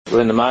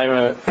in the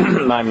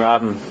Maim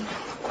Rabban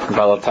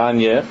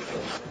Balatanya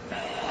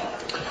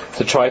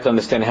to try to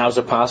understand how is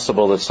it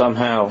possible that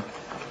somehow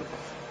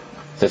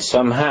the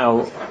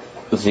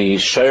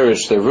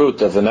shirish, the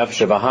root of the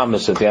nefesh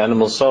bahamis, of the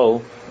animal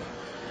soul,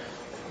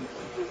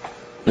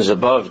 is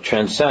above,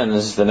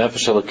 transcends the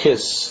nefesh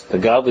elokis, the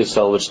godly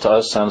soul, which to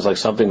us sounds like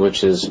something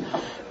which is,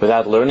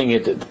 without learning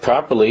it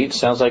properly, it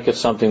sounds like it's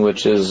something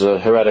which is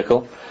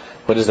heretical.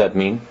 What does that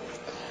mean?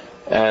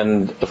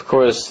 And of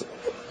course,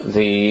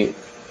 the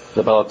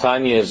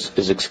Balatanya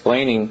is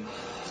explaining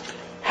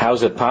how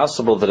is it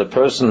possible that a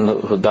person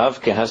who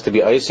davke has to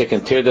be Isaac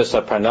and Tirdas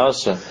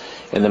Aparnasa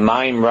in the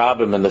Maim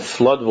Rabim and the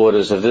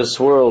floodwaters of this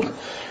world,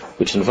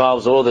 which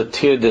involves all the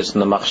Tirdas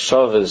and the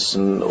Machshavas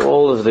and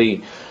all of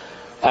the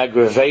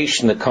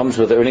aggravation that comes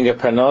with earning a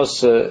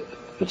Parnasa,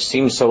 which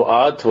seems so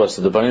odd to us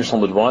that the Baruch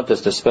Shalom would want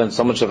us to spend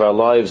so much of our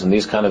lives in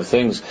these kind of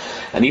things.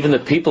 And even the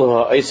people who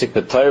are Isaac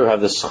B'Torah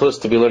have the schus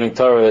to be learning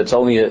Torah. It's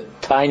only a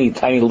tiny,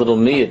 tiny little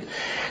miyad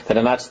that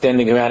are not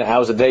standing around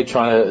hours a day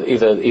trying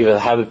to either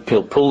have a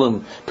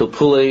pilpulei,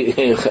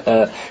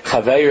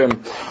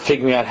 chaveirim,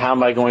 figuring out how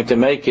am I going to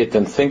make it,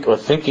 and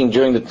thinking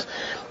during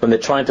when they're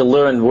trying to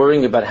learn,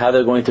 worrying about how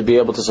they're going to be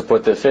able to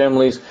support their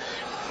families.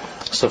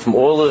 So from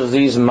all of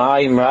these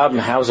Mayim Rabim,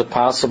 how is it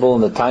possible?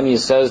 And the Tanya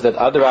says that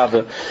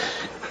Adarabah,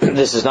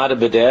 this is not a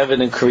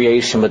b'de'evid in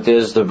creation, but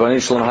there's the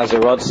Baruch Shalom has a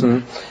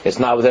rotzen. It's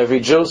not with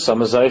every Jew.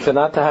 Some is zeicha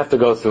not to have to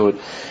go through it,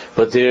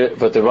 but the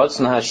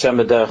rotzen Hashem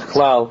b'derech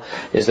klal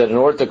is that in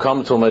order to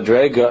come to a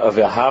madrega of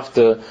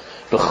Yahavta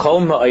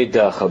b'chol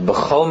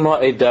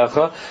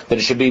ma'edecha, that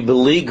it should be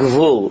b'li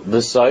gvul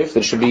b'saif, that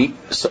it should be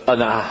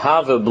an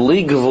ahava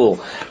b'li gvul,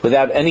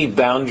 without any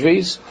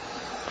boundaries.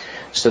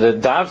 So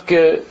that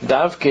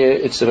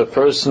davke, it's if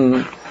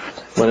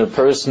when a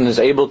person is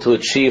able to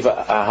achieve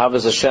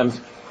ahavas Hashem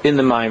in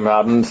the Maim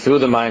Rabim, through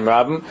the Maim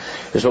Rabim,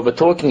 is what we're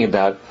talking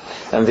about.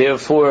 And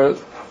therefore,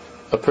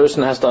 a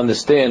person has to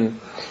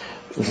understand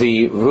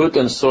the root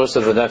and source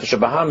of the Nefesh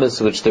Bahamis,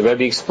 which the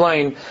Rebbe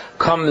explained,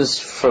 comes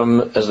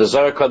from, as the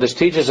Zohar Kodesh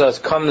teaches us,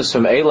 comes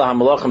from Eila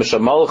HaMelachim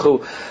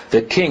Shamalchu,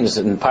 the kings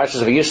in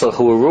Parshas Vayishlach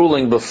who were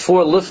ruling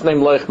before Lifnei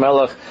Melech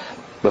Melech,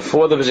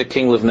 before there was a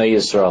king Livnei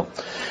Yisrael.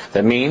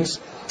 That means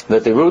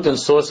that the root and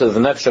source of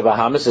the Nefesh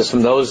Bahamis is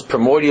from those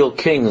primordial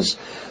kings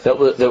who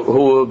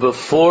were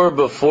before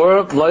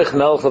Melech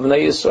Melech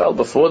Livnei Yisrael,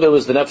 before there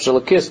was the Nefesh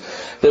Elokis,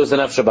 there was the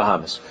Nefesh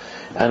Bahamis.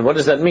 And what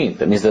does that mean?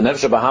 That means the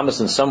Nefesh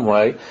Bahamis in some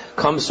way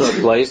comes from a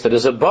place that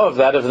is above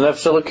that of the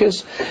Nefesh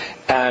Elokis.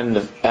 And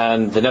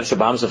the Nefesh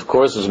Bahamis, of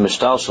course, is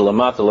Mishtal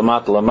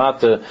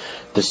Lamata,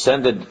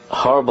 descended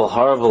horrible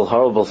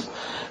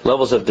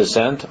levels of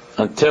descent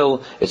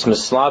until it's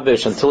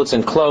mislabish, until it's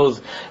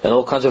enclosed in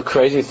all kinds of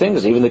crazy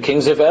things. Even the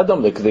kings of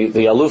Edom, the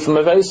Alufim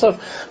of Esav,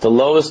 the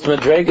lowest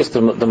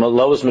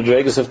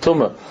madregas of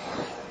Tumah.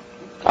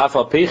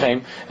 Afal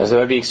Pichem, as the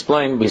Rebbe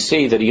explained, we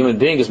see that a human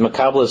being is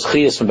makabel as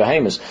chiyas from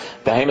behemoths.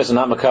 Behemoths are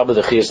not makabel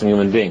the chiyas from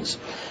human beings.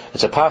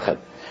 It's a pachad.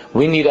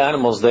 We need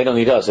animals; they don't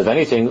need us. If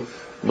anything,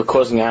 we're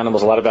causing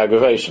animals a lot of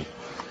aggravation.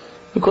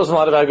 We're causing a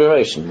lot of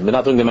aggravation. We're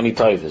not doing them any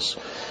taivas.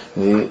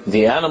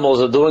 The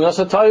animals are doing us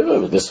a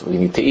taiva. This we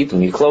need to eat, we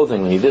need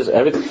clothing, we need this,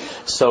 everything.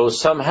 So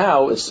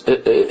somehow it's a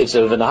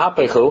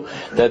v'nahapechu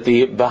that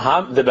the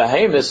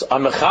behemoths are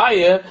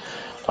mechaya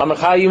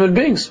human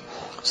beings.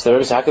 So the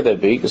Rebbe says, how could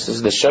that be? Because this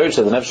is the shirish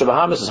of the Nefesh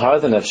Bahamis is higher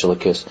than the Nefesh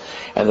Elokis,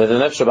 and that the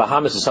Nefesh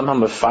Bahamis is somehow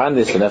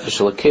mefandis the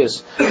Nefesh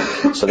Elokis.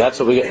 So that's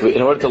what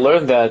in order to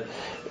learn that,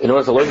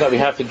 we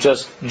have to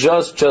just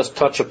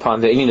touch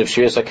upon the inyan of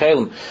Shviras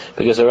HaKelim,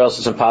 because or else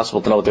it's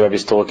impossible to know what the Rebbe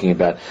is talking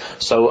about.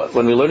 So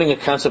when we're learning a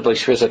concept like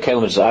Shviras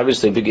HaKelim, which is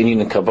obviously a big inyan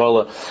in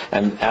Kabbalah,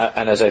 and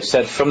as I've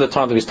said, from the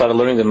time that we started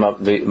learning the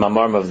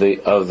Mamarim of the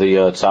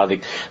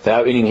Tzaddik, the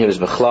inyan here is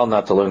Bechlal,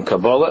 not to learn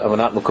Kabbalah, and we're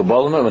not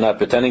Mukabalim, and we're not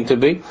pretending to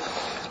be.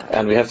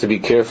 And we have to be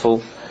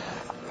careful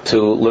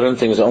to learn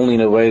things only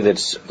in a way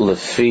that's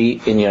lefi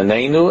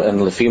inyaneinu and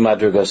lefi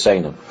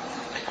madrigaseinu.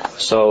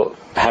 So,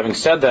 having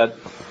said that,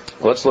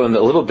 let's learn a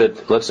little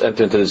bit. Let's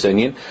enter into this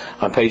inyan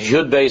on page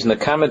Yud Beis in the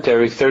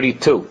commentary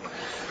 32,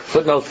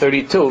 footnote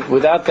 32.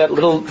 Without that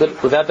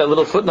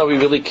little footnote, we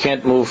really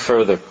can't move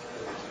further.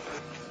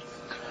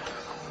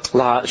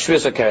 La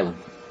Shviras HaKelim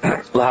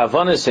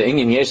lahavanas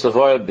inyan yesh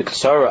levorah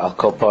b'ksara al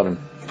kol panim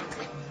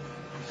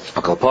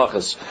al kol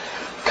pachas.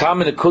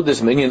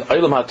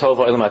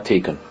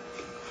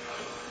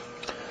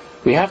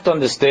 We have to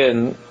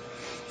understand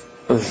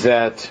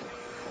that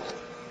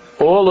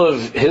all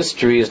of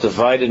history is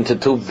divided into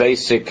two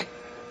basic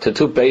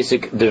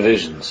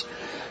divisions.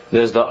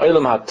 There's the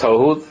Olam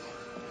HaTohu,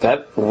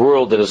 that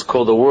world that is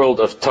called the world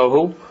of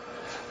Tohu,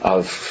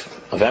 of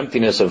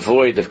emptiness, of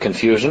void, of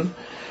confusion,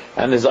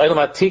 and there's Olam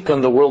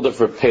HaTikun, the world of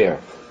repair,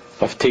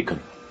 of Tikun.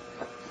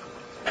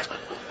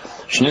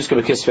 It's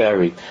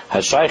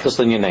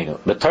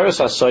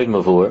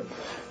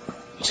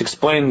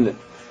explained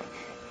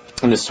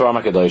in the Swarm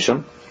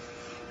HaKadoshim.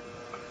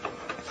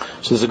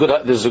 So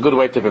there's a good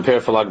way to prepare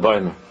for Lag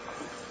BaOmer,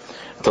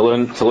 to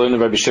learn the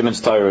Rabbi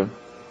Shimon's Torah.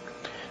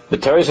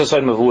 B'Teres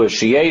Hasayim Mavur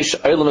Sheyesh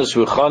Eilamas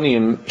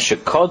Ruchanim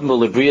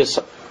Shekodmu Lebrias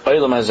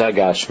Eilam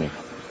Hazagashmi.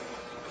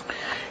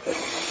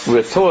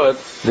 We're taught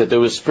that there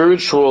were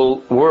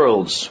spiritual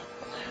worlds,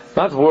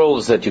 not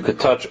worlds that you could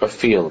touch or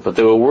feel, but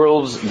there were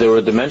worlds, there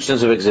were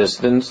dimensions of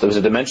existence. There was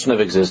a dimension of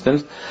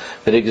existence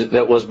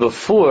that was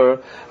before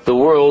the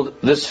world,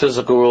 this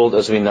physical world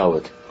as we know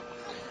it.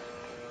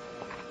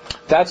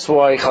 That's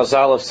why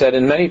Chazal have said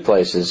in many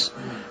places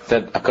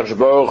that HaKadosh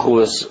Baruch Hu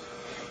was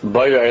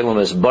Bayer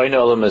Elamis, Baina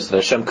Elamis, that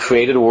Hashem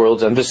created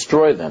worlds and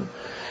destroyed them.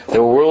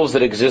 There were worlds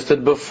that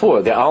existed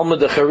before. The Alma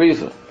de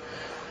Chariva.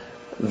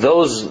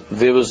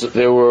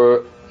 There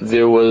were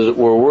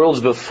worlds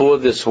before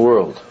this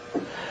world.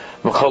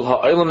 And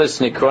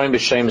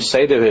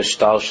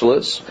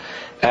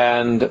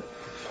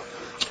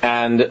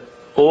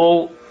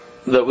all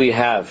that we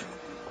have,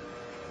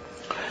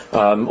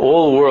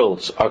 all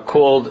worlds are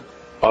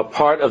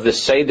part of the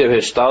Seder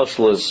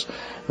Hishtalshlus,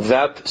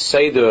 that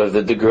Seder of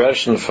the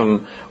digression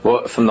from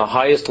the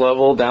highest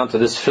level down to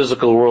this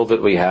physical world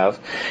that we have.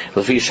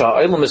 We're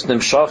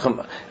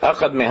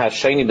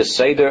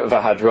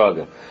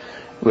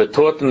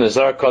taught in the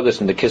Zohar Kodesh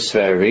and the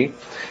Kisvei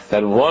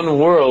that one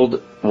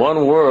world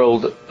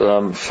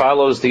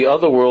follows the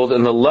other world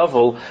in the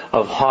level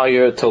of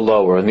higher to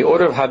lower, in the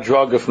order of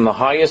Hadraga, from the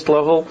highest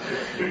level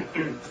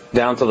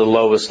down to the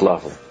lowest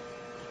level.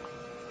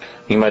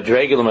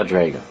 Madrega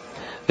l'madrega.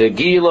 The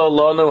Gilo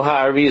Lonu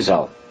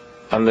Ha'arizal,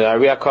 and the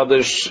Ari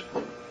HaKadosh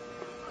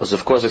was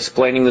of course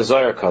explaining the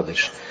Zohar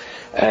Kodesh,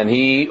 and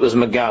he was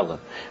Megala.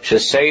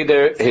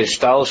 Sheseder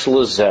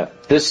Hishtalshlus Zeh.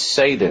 This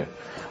Seder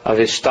of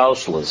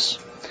Hishtalshlus.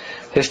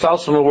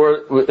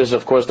 Hishtalshlus is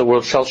of course the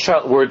word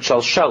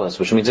Shalshelis,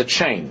 which means a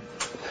chain.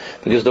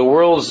 Because the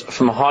worlds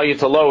from higher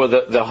to lower,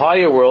 the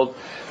higher world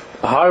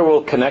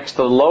connects to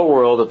the lower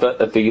world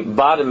at the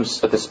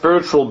bottoms, at the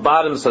spiritual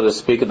bottom, so to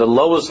speak, at the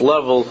lowest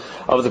level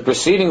of the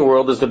preceding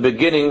world is the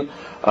beginning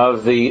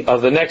of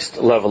the next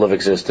level of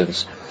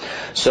existence.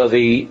 So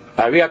the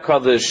Ari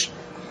HaKadosh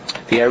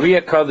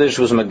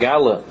was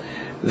Megala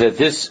that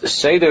this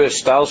Seder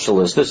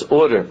Hishtalshelus, this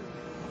order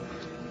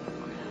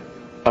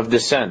of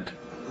descent,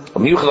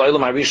 which is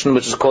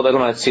called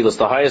Eilam HaTzilus,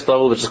 the highest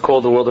level, which is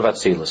called the world of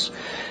Atzilus,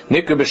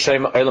 Nikr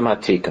B'Shem Eilam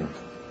HaTikun,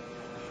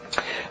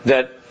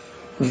 that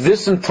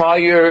this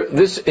entire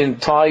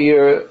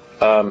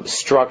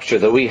structure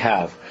that we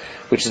have,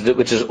 which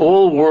is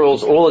all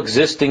worlds, all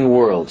existing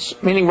worlds,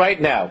 meaning right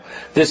now,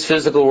 this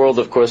physical world,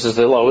 of course, is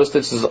the lowest.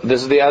 This is the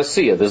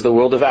Asiya, this is the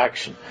world of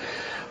action,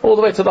 all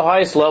the way to the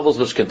highest levels,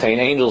 which contain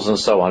angels and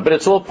so on. But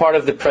it's all part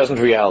of the present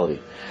reality.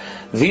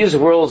 These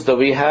worlds that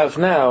we have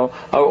now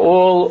are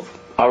all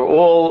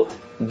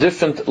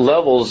different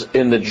levels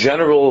in the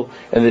general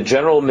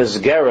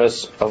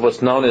misgeras of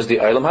what's known as the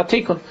Eilam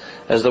HaTikun,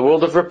 as the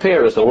world of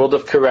repair, as the world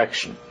of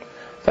correction.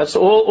 That's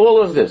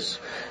all of this.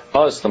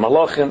 As the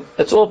Malachim,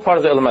 it's all part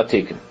of the Eilam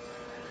HaTikun.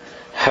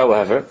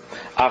 However,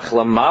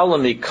 Achlamala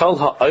Mikal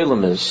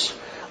HaEilam is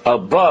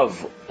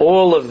above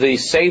all of the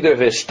Seder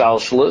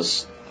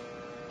Vishtalshlus,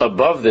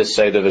 above this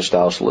Seder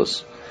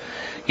Vishtalshlus,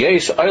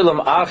 Yesh Eilam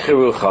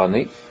Acher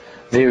Ruchani,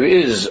 there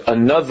is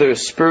another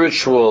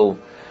spiritual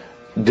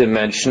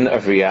dimension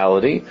of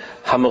reality,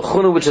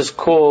 Hamachuna, which is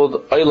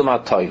called Eilam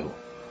HaTohu,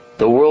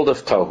 the world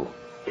of Tohu.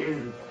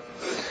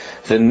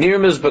 The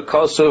Nirmaz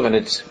B'Kosov, and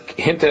it's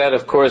hinted at,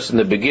 of course, in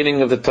the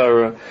beginning of the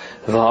Torah,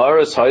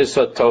 V'ha'aretz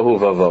ha'isa Tohu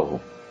v'avohu,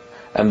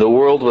 and the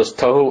world was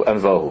Tohu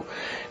and Vohu.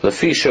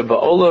 Lefisha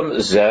ba'olam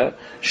zeh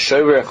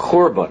shorer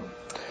churban,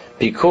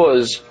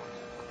 because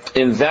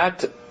in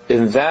that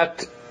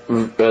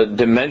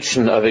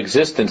dimension of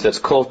existence that's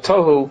called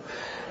Tohu,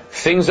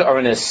 things are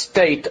in a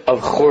state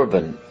of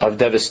churban, of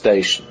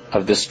devastation,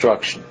 of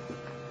destruction.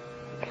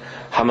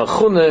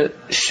 Hamachune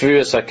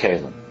shviras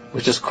hakelim,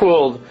 which is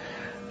called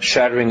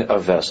shattering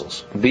of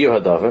vessels.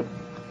 Biyur hadavar.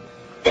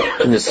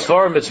 In the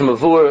Sfarim it's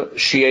mavur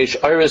sheyesh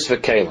iris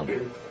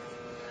v'kelim,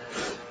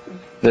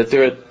 that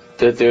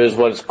there is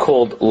what is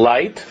called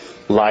light,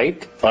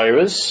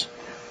 iris,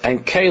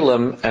 and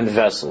kelim, and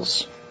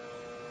vessels.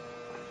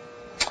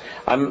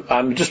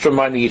 I'm just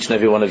reminding each and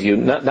every one of you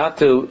not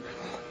to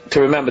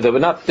remember that we're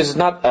not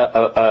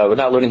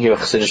learning here a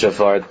Chassidish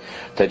Shafard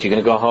that you're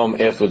going to go home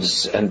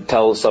afterwards and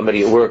tell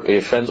somebody at work or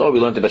your friends, we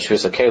learned about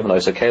Shviras HaKelim and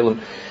Iris HaKelim,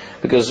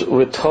 because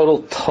we're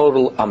total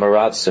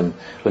Amaratzim.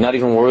 We're not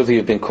even worthy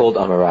of being called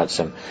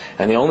Amaratzim.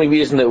 And the only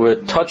reason that we're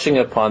touching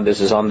upon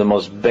this is on the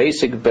most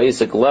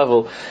basic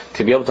level,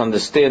 to be able to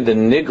understand the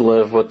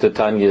nigla of what the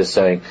Tanya is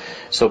saying.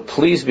 So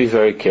please be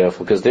very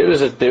careful, because there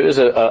is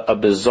a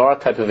bizarre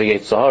type of a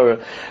Yetzirah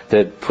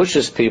that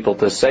pushes people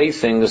to say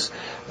things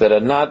that are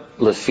not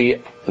lefi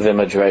the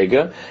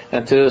madrega,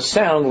 and to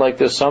sound like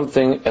there's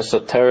something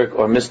esoteric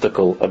or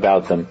mystical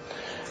about them.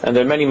 And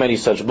there are many, many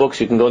such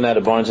books. You can go now to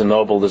Barnes &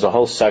 Noble. There's a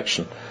whole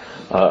section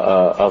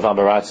of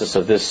Amaratzis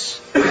of this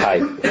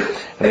type. And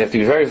you have to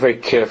be very, very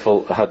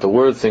careful how to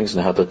word things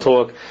and how to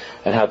talk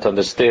and how to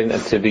understand,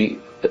 and to be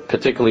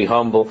particularly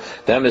humble.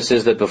 The emphasis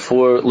is that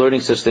before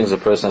learning such things, a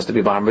person has to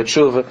be B'Hamar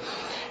Tshuva,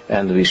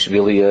 and we should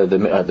really, the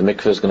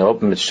mikveh is going to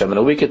open Mitzvah in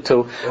a week or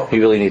two. We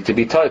really need to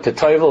be to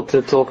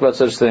talk about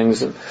such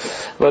things.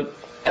 But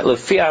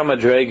Lefi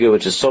Amadrega,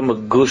 which is so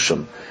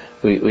gushim,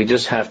 we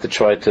just have to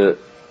try to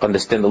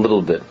understand a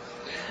little bit.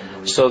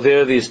 So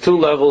there are these two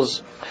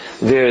levels.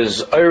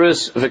 There's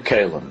iris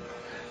v'kelim.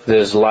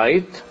 There's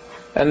light,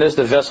 and there's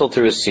the vessel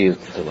to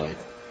receive the light.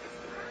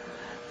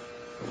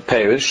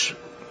 Perish,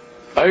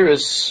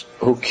 iris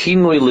hu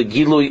kinui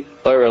legilui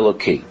or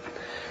eloki.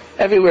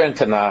 Everywhere in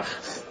Tanakh,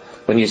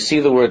 when you see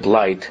the word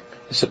light,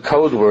 it's a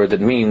code word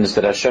that means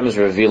that Hashem is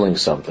revealing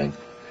something.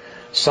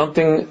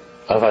 Something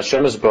of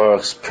Hashem's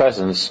Baruch's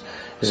presence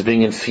is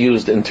being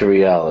infused into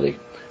reality.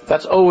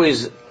 That's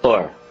always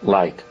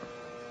light.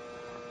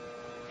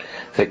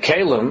 The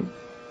kelim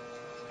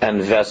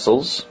and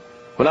vessels,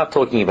 we're not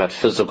talking about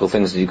physical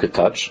things that you could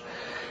touch.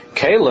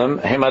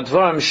 Kelim,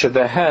 hemadvarim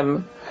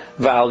shebehem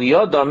v'al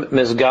yodam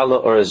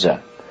mizgala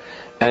orzeh.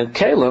 And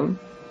kelim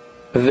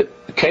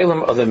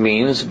are the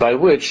means by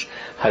which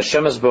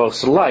Hashem's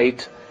Baruch's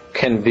light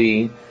can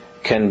be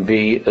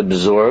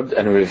absorbed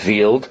and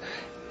revealed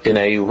in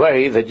a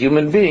way that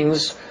human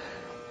beings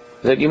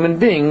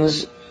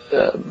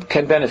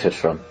can benefit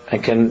from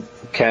and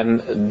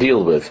can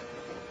deal with.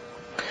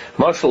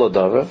 Marshal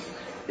Adava,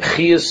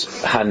 Chiyas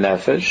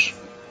HaNefesh,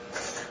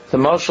 the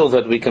marshal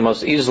that we can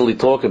most easily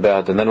talk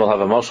about, and then we'll have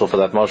a marshal for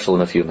that marshal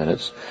in a few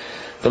minutes.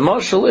 The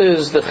marshal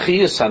is the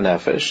Chiyas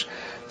HaNefesh,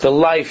 the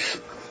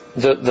life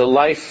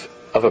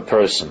of a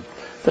person.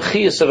 The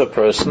Chiyas of a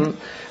person,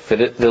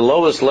 the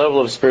lowest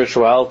level of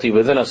spirituality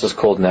within us is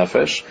called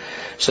Nefesh.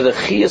 So the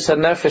Chiyas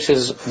HaNefesh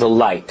is the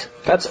light.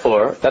 That's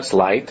that's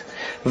light.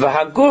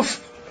 V'haguf,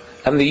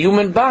 and the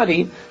human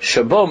body,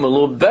 Shabo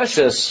Melu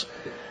Beshes,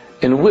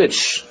 in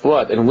which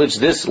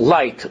this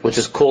light, which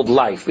is called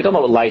life, we don't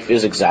know what life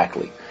is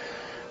exactly.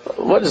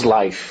 What is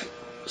life?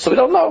 So we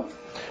don't know.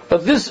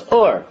 But this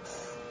or,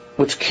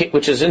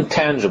 which is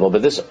intangible,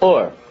 but this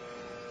or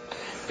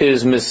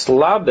is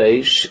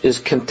mislabesh, is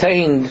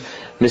contained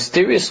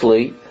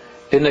mysteriously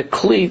in a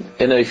kli,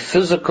 in a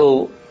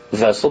physical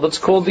vessel that's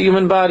called the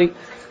human body.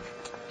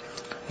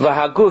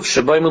 V'haguf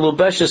shebay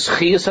melubeshes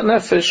chiyas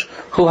hanefesh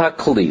hu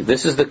hakli.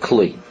 This is the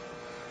kli.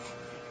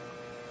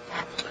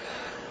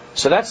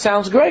 So that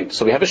sounds great.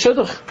 So we have a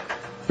shidduch.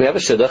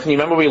 And you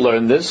remember we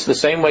learned this the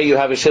same way you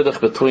have a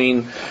shidduch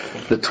between.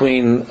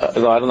 I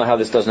don't know how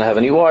this doesn't have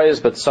any wires,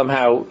 but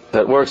somehow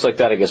that works like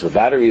that. I guess with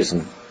batteries,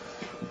 and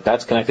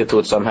that's connected to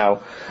it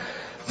somehow.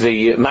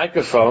 The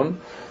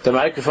microphone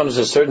is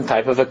a certain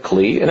type of a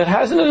kli, and it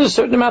has in it a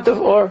certain amount of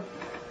or.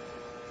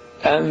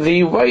 And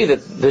the way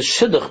that the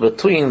shidduch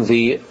between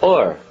the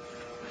or,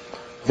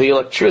 the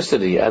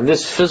electricity, and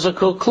this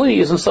physical kli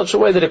is in such a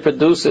way that it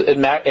produces,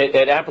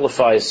 it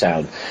amplifies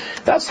sound.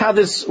 That's how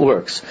this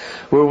works.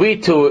 Were we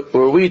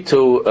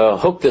to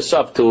hook this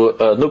up to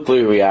a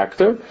nuclear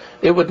reactor,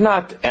 it would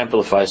not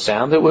amplify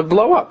sound. It would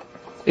blow up.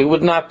 It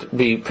would not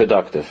be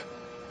productive,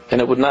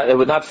 and it would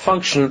not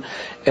function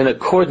in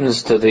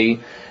accordance to the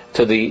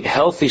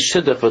healthy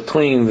shidduch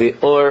between the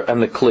or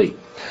and the kli.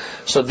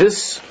 So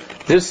this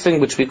thing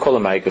which we call a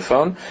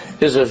microphone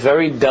is a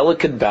very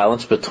delicate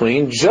balance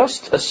between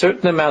just a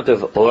certain amount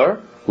of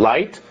or,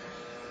 light,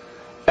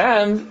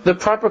 and the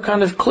proper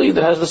kind of kli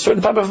that has a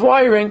certain type of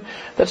wiring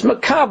that's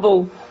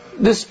makabel,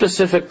 this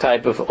specific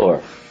type of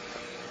or.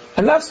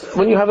 And that's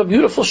when you have a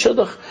beautiful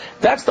shidduch.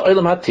 That's the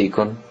Olam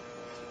HaTikun.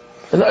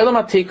 In the Olam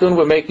HaTikun,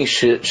 we're making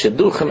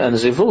shidduchim and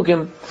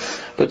zivugim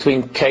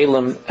between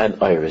kelim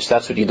and iris.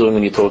 That's what you're doing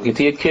when you're talking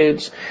to your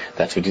kids.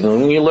 That's what you're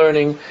doing when you're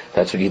learning.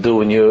 That's what you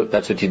do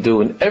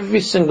in every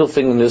single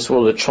thing in this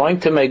world. We're trying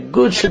to make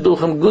good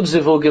shidduchim, good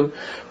zivugim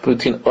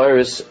between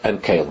iris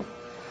and kelim.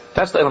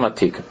 That's the Olam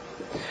HaTikun.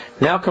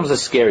 Now comes the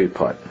scary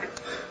part.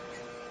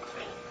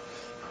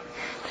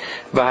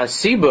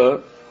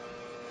 V'hasiba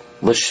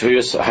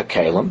l'shvius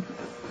hakelim.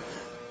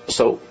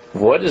 So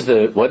what is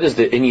the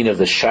inyan of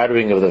the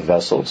shattering of the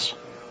vessels?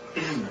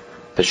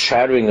 The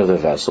shattering of the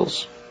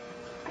vessels.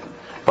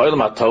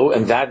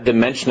 And that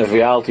dimension of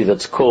reality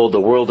that's called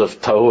the world of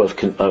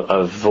tohu,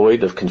 of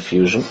void, of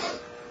confusion.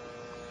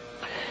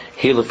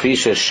 The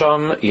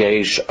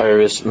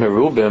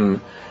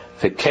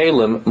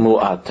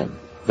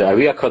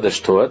Ari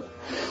HaKadosh taught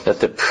that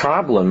the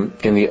problem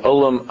in the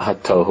Olam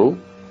HaTohu,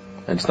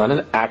 and it's not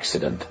an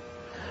accident,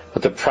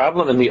 but the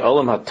problem in the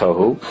Olam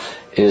HaTohu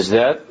is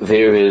that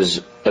there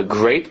is a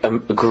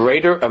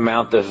greater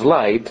amount of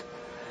light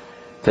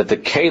that the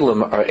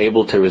kelim are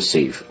able to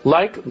receive,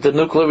 like the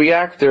nuclear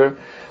reactor,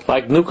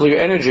 like nuclear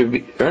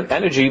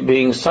energy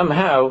being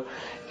somehow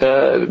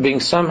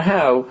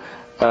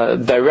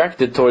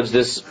directed towards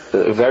this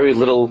very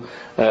little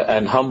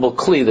and humble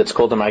kli that's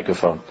called a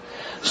microphone.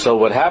 So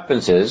what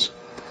happens is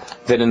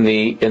that in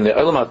the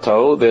Olam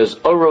HaTohu there's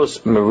oros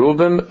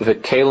merubim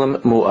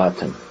v'kelim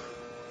mu'atim.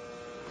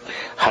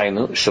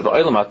 Hainu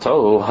sheba'olam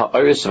HaTohu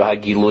ha'oros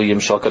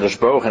v'hagiluyim shel Kadosh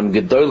Baruch Hu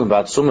gedolim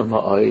v'atzumim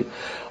ha'oy.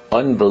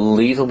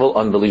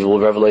 Unbelievable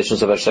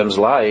revelations of Hashem's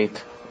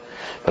light.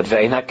 But the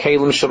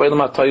kelim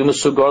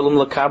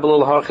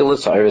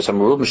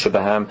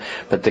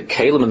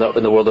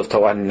in the world of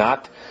Torah are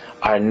not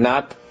are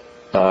not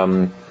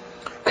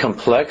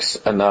complex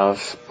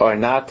enough, or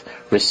not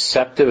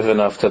receptive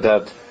enough to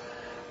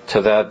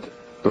that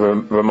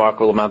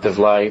remarkable amount of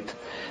light.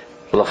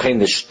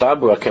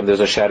 There's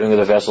a shattering of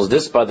the vessels.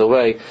 This, by the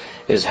way,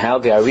 is how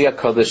the Ari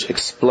HaKadosh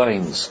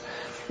explains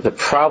the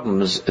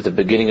problems at the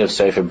beginning of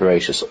Sefer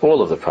Bereshis.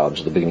 All of the problems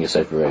at the beginning of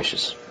Sefer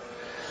Bereshis.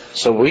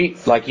 So we,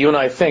 like you and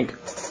I, think,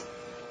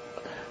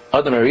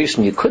 Adam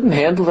Arishon, you couldn't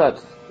handle that.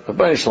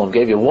 Rabbi Shalom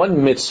gave you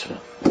one mitzvah.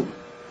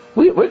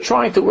 We're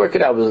trying to work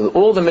it out with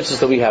all the mitzvahs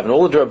that we have, and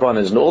all the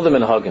drabanas, and all the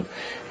minhagim,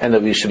 and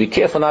that we should be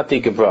careful not to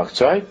eat gebrachs,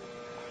 right?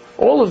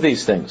 All of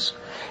these things.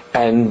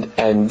 And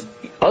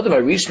Adam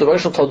Arishon, the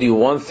Rosh told you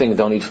one thing: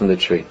 don't eat from the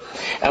tree.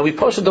 And we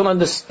possibly don't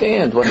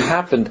understand what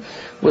happened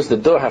was the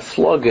Dor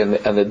HaFlog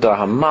and the Dor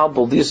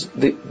HaMalbul.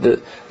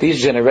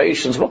 These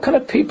generations, what kind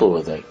of people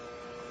were they?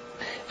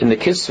 In the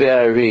Kisvei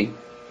Ari,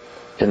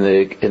 in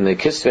the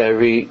Kisvei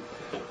Ari,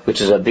 which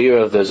is a beer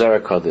of the Zohar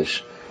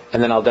Kodesh,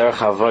 and then Al Derech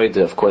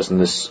HaVodah, of course, in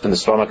the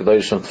Sfarim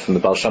HaKadosh from the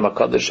Baal Shem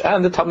HaKadosh,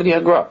 and the Talmidei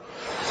HaGra,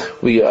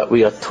 we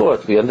are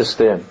taught, we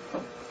understand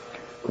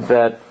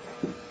that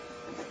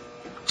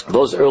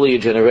those earlier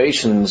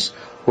generations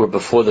were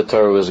before the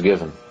Torah was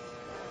given,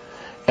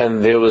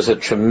 and there was a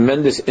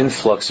tremendous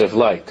influx of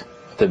light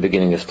at the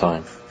beginning of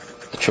time.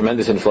 A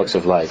tremendous influx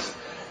of light.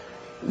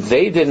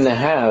 They didn't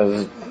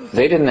have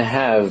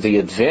the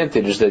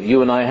advantage that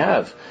you and I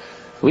have.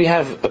 We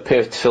have a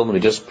pair of tefillin. We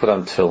just put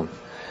on tefillin.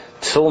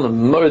 Tefillin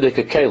mordek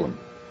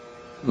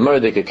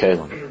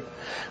kelim.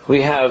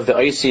 We have the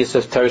Isis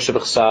of Torah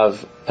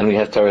Shebechsav, and we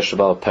have Torah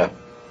Shebal Peh.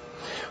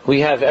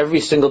 We have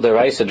every single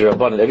deraisa,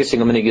 derabbanan, every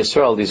single minig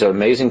Yisrael. These are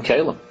amazing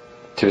kelim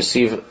to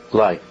receive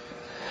light.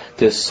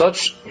 There's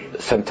such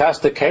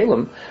fantastic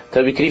kelim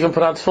that we can even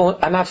put on tefillin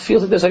and not feel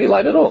that there's any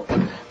light at all.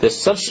 There's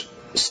such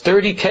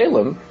sturdy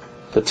kelim.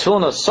 The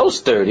tefillin are so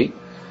sturdy,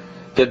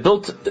 they're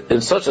built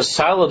in such a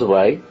solid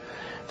way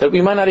that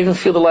we might not even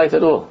feel the light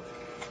at all.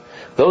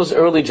 Those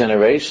early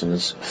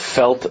generations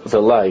felt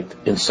the light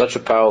in such a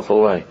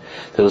powerful way.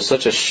 There was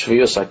such a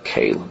shvius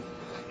hakelim.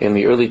 In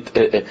the early,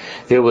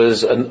 there were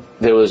oros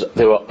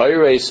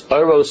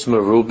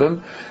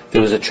merubim.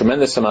 There was a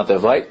tremendous amount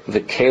of light.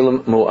 The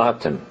kelim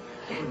mu'atim,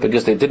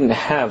 because they didn't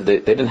have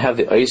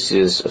the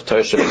ices of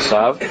Torah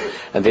Shebechsav,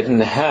 and they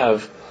didn't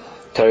have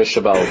Torah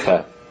Shebal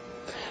Peh.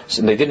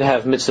 So they didn't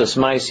have mitzvahs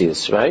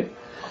ma'asis, right?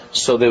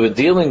 So they were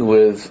dealing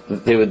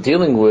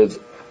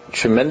with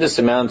tremendous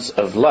amounts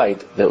of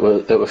light that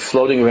were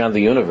floating around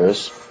the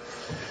universe,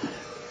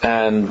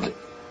 and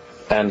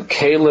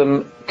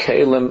kelim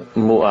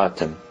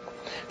mu'atim.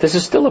 This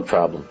is still a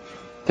problem.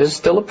 This is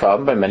still a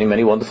problem by many,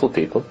 many wonderful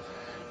people.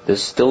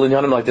 There's still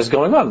inyanim like this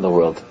going on in the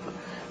world,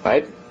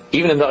 right?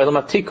 Even in the Olam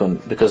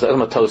HaTikun, because the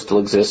Olam HaTov still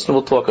exists, and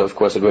we'll talk, of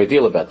course, a great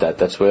deal about that.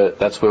 That's where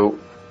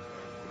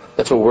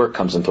work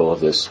comes into all of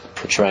this,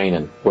 the train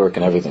and work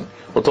and everything.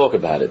 We'll talk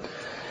about it.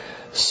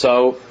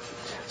 So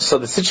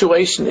the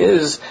situation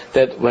is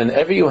that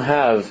whenever you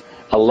have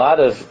a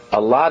lot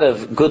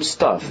of good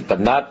stuff,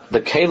 but not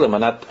the kelim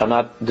are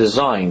not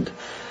designed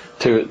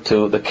to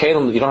the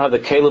kelim. You don't have the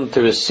kelim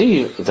to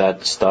receive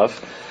that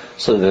stuff.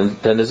 So then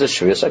there's a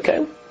shvius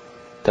hakelim.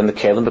 Then the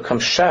kelim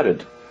becomes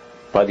shattered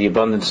by the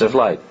abundance of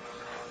light.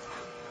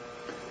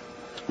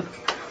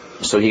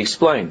 So he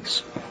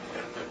explains.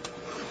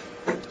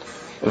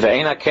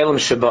 Therefore the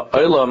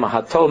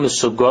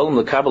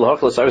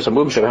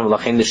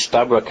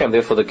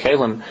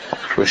kelim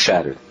were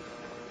shattered.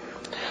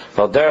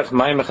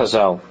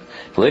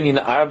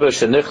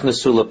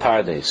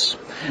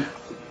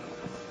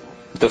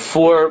 The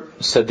four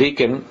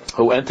tzaddikim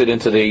who entered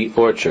into the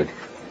orchard.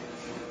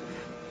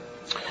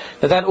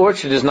 Now that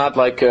orchard is not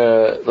like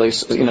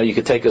you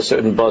could take a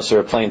certain bus or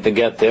a plane to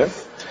get there,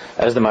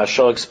 as the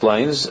Mashal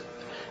explains,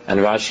 and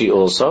Rashi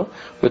also.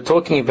 We're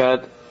talking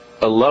about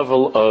a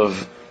level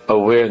of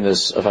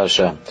awareness of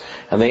Hashem,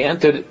 and they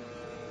entered.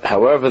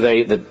 However,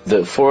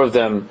 the four of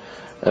them,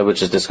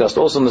 which is discussed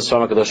also in the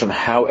Sfarim HaKadoshim,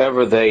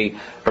 however they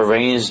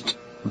arranged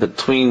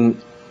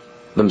between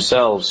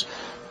themselves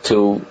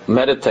to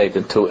meditate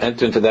and to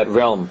enter into that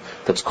realm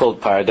that's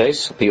called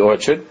paradise, the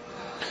orchard.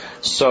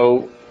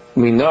 So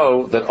we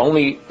know that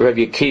only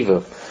Rabbi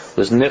Akiva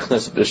was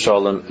nichnas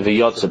b'shalom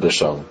v'yotze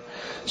b'shalom.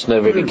 So now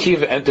Rabbi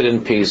Akiva entered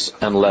in peace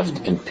and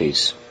left in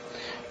peace.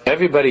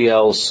 Everybody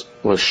else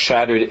was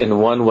shattered in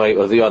one way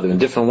or the other. In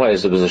different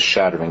ways there was a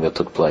shattering that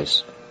took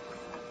place.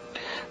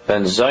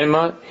 Ben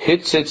Zoma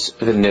hitzitz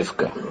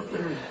v'nivka.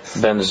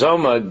 Ben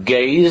Zoma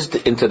gazed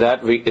into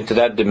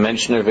that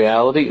dimension of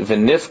reality,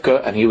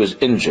 v'nivka, and he was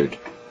injured.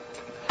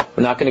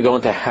 We're not going to go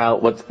into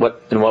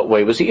in what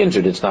way was he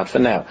injured. It's not for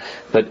now.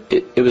 But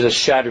it was a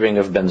shattering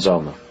of Ben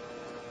Zoma.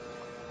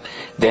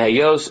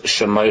 Dehayos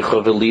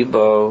shamaycha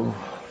v'libo.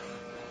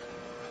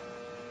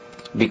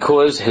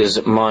 Because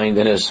his mind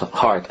and his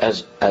heart,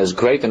 as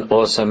great and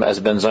awesome as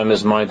Ben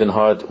Zoma's mind and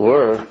heart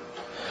were,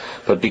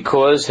 but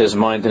because his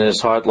mind and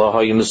his heart, were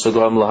not,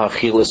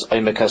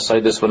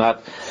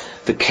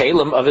 the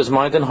kelim of his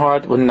mind and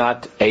heart were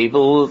not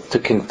able to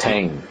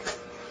contain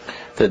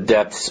the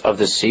depths of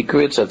the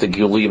secrets of the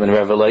Giluim and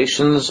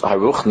revelations,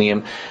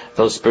 Haruchniim,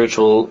 those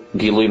spiritual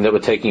Giluim that were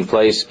taking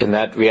place in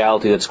that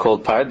reality that's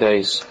called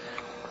Pardes.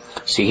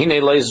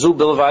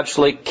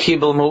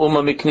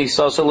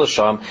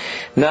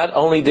 Not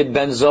only did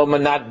Ben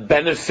Zoma not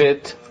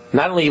benefit,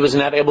 not only he was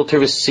not able to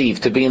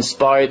receive, to be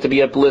inspired, to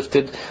be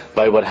uplifted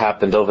by what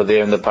happened over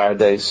there in the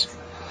Pardes,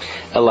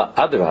 Ela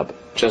Adrab,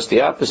 just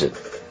the opposite.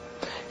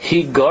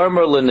 He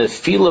garmer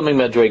lenefila mi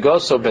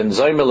madrigoso, Ben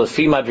Zoma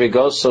lefi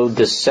madrigoso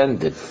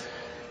descended.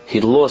 He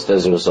lost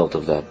as a result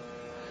of that.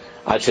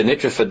 Acha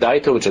nitra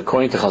fedaito, which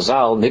according to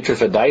Chazal, nitra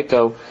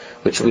fedaito,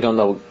 which we don't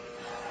know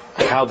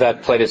how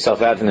that played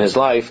itself out in his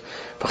life,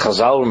 but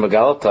Chazal were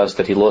megalat us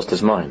that he lost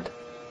his mind.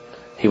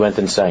 He went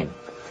insane.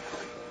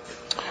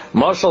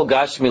 Marshal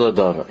Gashmi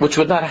Ladava, which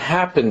would not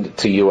happen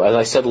to you, as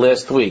I said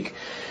last week.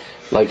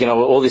 Like,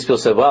 all these people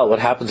said, well, what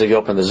happens if you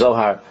open the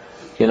Zohar,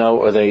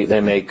 or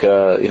they make,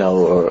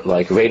 or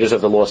like Raiders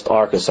of the Lost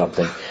Ark or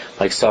something.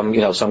 Like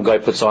some guy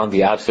puts on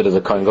the outfit of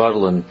the Kohen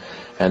Gadol and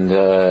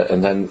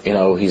then,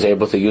 he's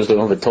able to use the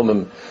Umm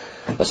Tumim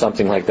or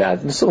something like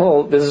that. This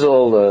is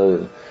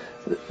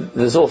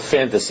all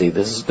fantasy.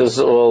 This is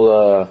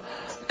all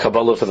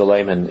Kabbalah for the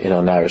layman,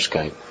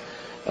 Narishkeit.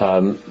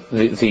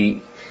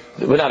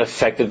 We're not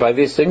affected by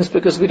these things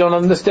because we don't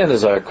understand the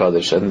Zohar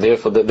Kodesh, and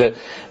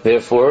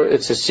therefore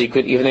it's a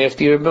secret even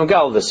after you're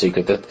Bengal the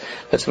secret.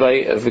 That's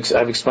why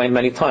I've explained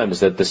many times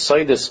that the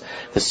secrets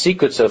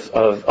of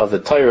the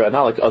Torah are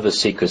not like other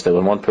secrets that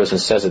when one person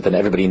says it then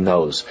everybody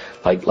knows,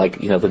 like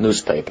the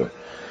newspaper.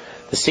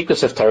 The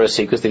secrets of Torah are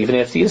secrets that even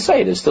after you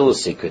say it, it's still a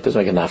secret. It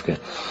doesn't make a nafka.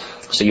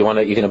 So you're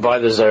going to buy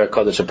the Zohar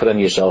Kodesh and put it on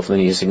your shelf, and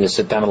then you're going to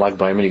sit down and Lag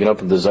B'Omer, and you can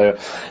open the Zohar,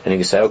 and you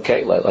can say,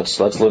 okay,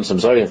 let's learn some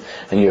Zohar,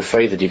 and you're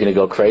afraid that you're going to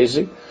go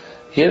crazy.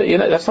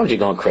 That's not what you're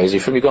going crazy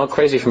from. You're going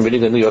crazy from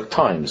reading the New York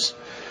Times,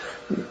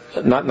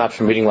 not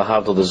from reading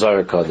Lahavdil the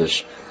Zohar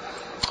Kodesh.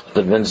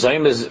 But Ben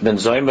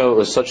Zoma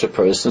was such a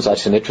person,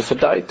 such an itra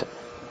fedaita.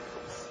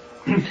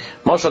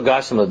 Moshe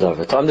Gasim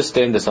Ladavar. To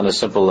understand this on a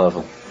simple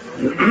level.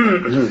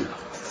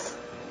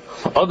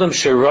 Adam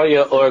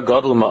Shiraya or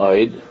Gadol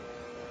Ma'id,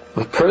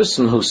 a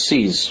person who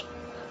sees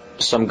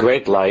some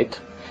great light,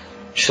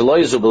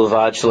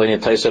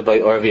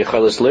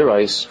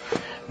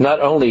 not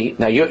only,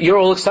 now you're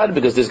all excited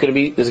because there's going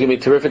to be a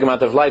terrific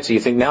amount of light, so you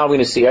think now I'm going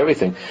to see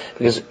everything,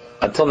 because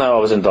until now I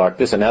was in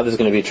darkness, and now there's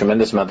going to be a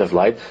tremendous amount of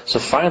light, so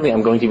finally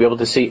I'm going to be able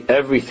to see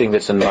everything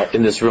that's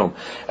in this room,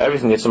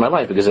 everything that's in my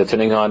life, because they're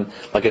turning on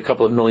like a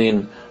couple of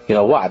million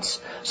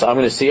watts, so I'm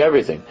going to see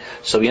everything.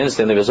 So we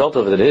understand the result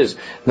of it is,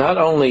 not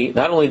only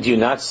do you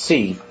not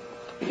see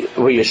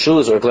where your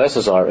shoes or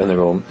glasses are in the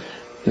room,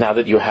 now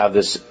that you have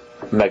this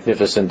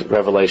magnificent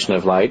revelation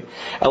of light,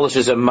 your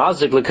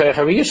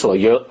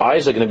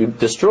eyes are going to be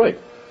destroyed.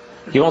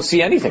 You won't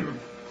see anything.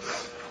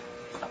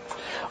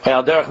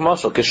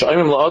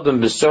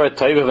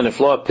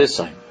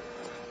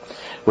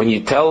 When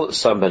you tell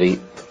somebody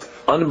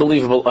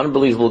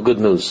unbelievable good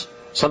news,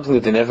 something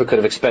that they never could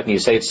have expected, and you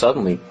say it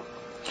suddenly,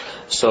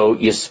 so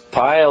you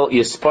spoil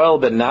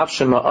ben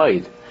nafshe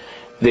ma'id.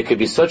 There could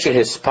be such a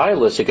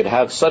hispilus, it could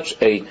have such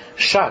a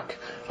shock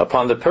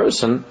upon the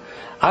person,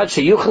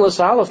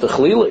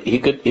 he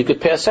could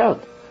pass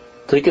out,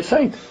 till he could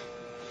faint.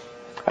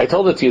 I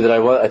told it to you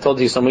I told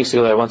you some weeks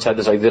ago that I once had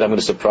this idea, I'm going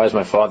to surprise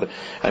my father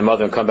and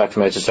mother and come back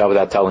from Eretz Yisrael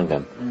without telling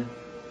them.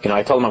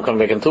 I told them I'm coming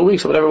back in 2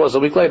 weeks, or whatever it was,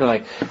 a week later,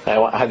 and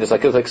I had this,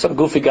 like some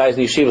goofy guys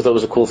in yeshiva thought it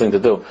was a cool thing to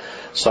do.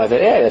 So I thought,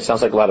 that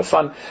sounds like a lot of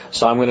fun,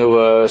 so I'm going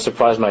to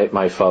surprise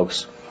my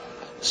folks.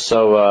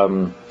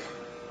 So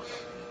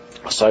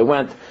I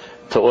went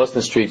to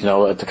Austin Street,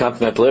 at the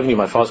Continental Avenue.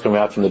 My father's coming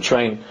out from the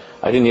train.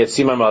 I didn't yet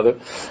see my mother,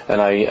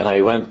 and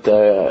I went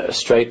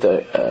straight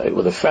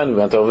with a friend. We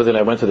went over there, and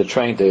I went to the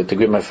train to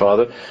greet my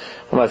father.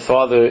 And my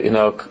father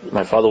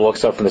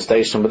walks up from the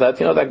station with that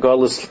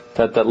galus,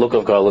 that look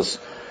of galus,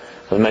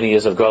 of many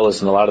years of galus,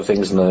 and a lot of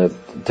things, and the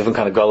different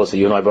kind of galus that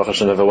you and I, Baruch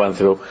Hashem, never went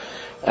through.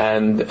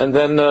 And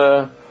then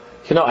I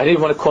didn't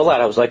even want to call out.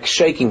 I was like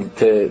shaking.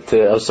 I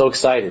was so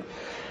excited.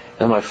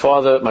 And my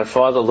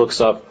father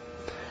looks up,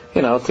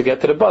 to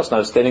get to the bus. And I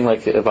was standing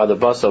like by the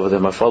bus over there.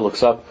 My father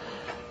looks up,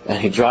 and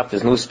he dropped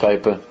his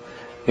newspaper,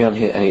 and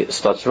he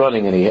starts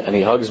running, and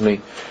he hugs me,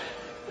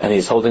 and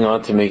he's holding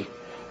on to me,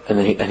 and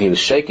he was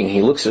shaking.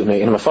 He looks at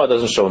me, and my father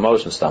doesn't show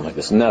emotion stuff like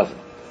this, never.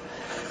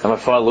 And my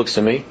father looks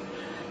at me,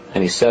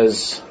 and he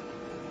says,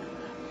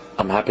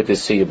 "I'm happy to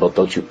see you, but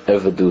don't you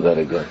ever do that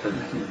again.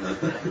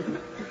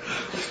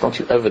 Don't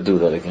you ever do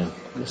that again."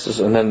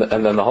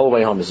 And then the whole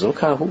way home, he says,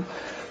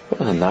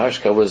 what a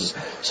narishka was.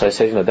 So I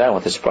said, Dad, I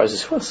want to surprise you.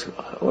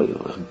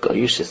 What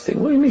you should think?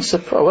 What do you mean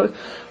surprise?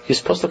 You're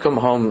supposed to come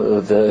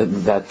home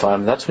that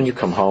time. That's when you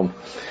come home.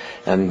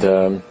 And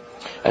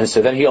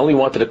so then he only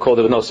wanted to call.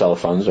 There were no cell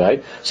phones,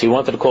 right? So he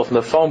wanted to call from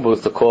the phone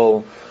booth to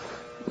call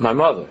my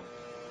mother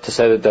to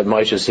say that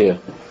Moshe is here.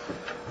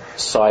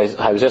 So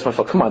I was asking my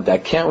father, come on,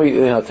 Dad, can't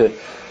we?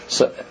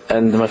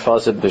 And my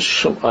father said,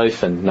 B'shum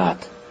oifen,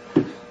 not.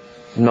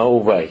 No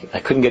way. I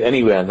couldn't get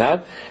anywhere on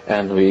that.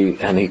 And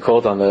he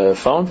called on the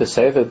phone to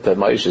say that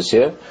Moshe is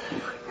here.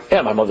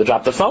 Yeah, my mother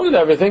dropped the phone and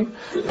everything,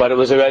 but it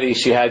was already,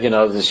 she had,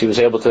 she was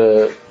able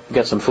to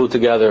get some food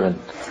together and,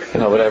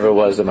 whatever it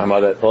was that my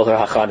mother, all her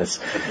hachanis.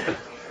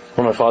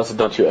 When my father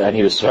said, and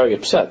he was very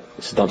upset.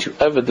 He said, don't you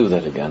ever do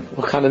that again.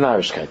 What kind of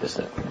narishkeit is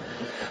that?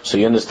 So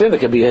you understand, there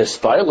could be a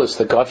stylist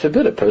that, God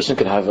forbid, a person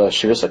could have a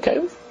shiras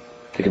hakelim.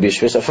 There could be a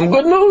shiras from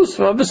good news,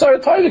 from a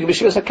B'sar Torah, there could be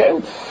shiras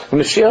hakelim.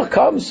 When Mashiach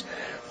comes,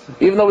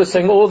 even though we're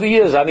saying all the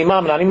years, Ani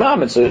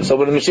Mam, and so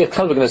when the Mashiach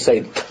comes, we're going to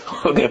say,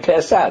 we're going to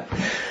pass out.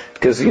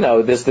 Because,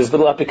 there's this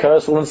little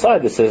apikaros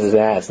inside that says,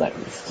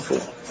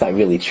 it's not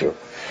really true.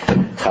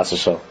 Chas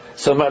v'shalom.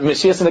 So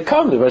Mashiach's going to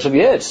come, the Rosh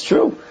Hashanah, it's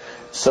true.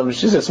 So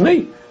she says, it's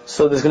me.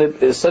 So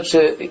there's such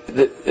a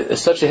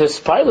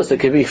hispilus that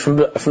could be from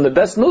the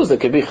best news, that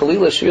could be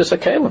Chalila Shiras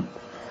HaKelim.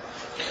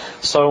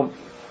 So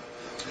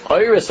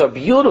Iris are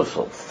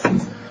beautiful,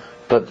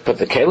 but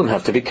the Kelim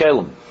have to be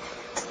Kelim.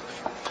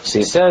 So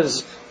he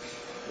says,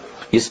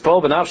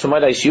 Yispol ben Avsham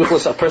Maidai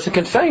Shiyuchlis, a person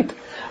can faint.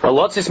 A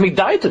lot says me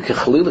died to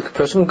Chalila, a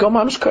person can go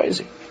mamish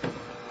crazy.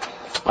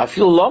 I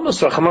feel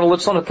Lamas Rachamar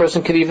Litzlan, a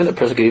person could even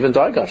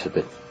die, God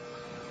forbid.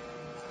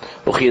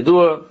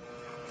 Uchiyadua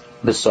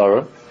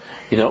Besara,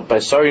 by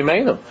Sari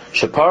Meinu.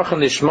 Shaparcha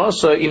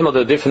Nishmasa, even though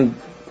they're different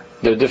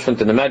in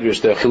the Medrash,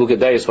 the Chilukei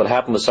Deis, what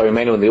happened with Sari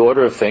Meinu in the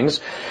order of things,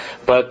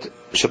 but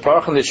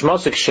Shaparcha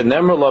Nishmasa,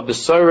 Kshenemra La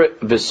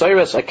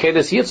Besairas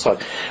Akedas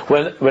Yitzchak.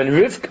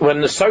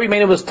 When the Sari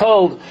Meinu was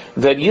told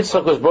that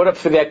Yitzchak was brought up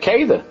for the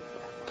Akedah,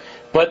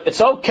 but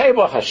it's okay,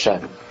 Baruch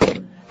Hashem.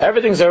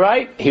 Everything's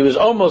alright, he was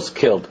almost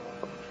killed.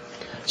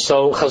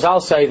 So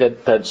Chazal say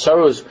that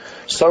Sarah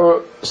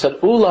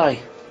said, Ulai,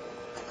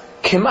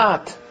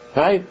 Kimat,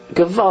 right?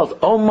 Gewalt,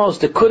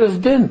 almost, it could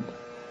have been.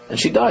 And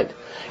she died.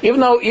 Even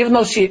though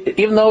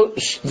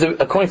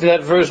according to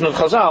that version of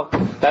Chazal,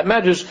 that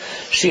Medrash,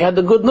 she had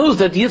the good news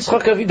that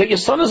Yitzchak, that your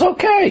son is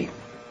okay.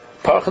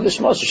 Parach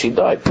Lishmas, she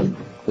died. It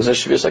was a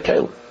Shvius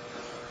HaKelim.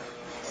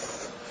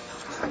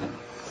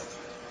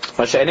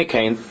 Mashiach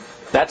Kain,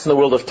 that's in the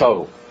world of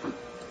Tohu.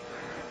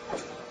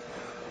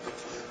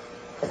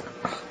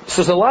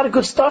 So there's a lot of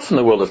good stuff in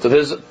the world of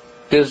Tohu.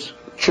 There's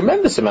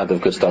tremendous amount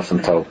of good stuff in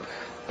Tohu.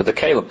 But the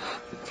Kelim,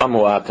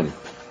 Amuatim,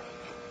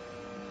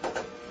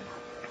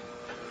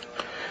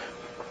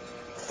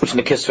 which in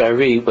the Kisvei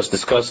Ari was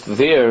discussed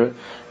there,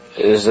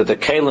 is that the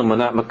Kelim were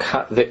not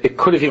it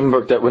could have even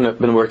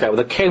been worked out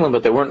with the Kelim,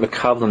 but they weren't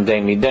Mekavlim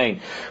Dain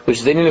Midain,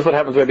 which they knew what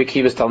happened to Rabbi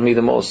Kiva's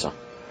Talmidim also.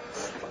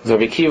 The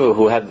Rabbi Kiva,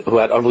 who had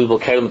unbelievable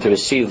Kelim to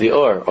receive the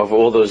Or over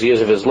all those years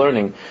of his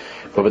learning,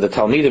 but with the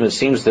Talmidim, it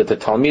seems that the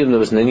Talmidim, there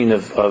was an inyan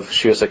of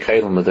Shiras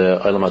HaKelim, with the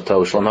Olam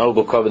HaTohu, Shalom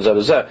HaOgel Kovid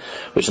Zadazeh,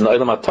 which in the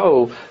Olam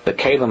HaTohu, the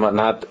Kelim are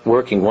not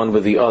working one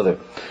with the other,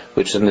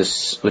 which in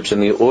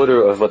the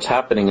order of what's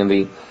happening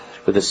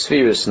with the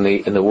spheres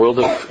in the world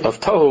of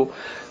Tohu,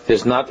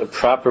 there's not a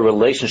proper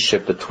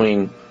relationship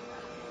between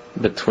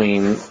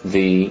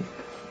the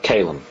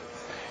Kelim.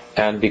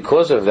 And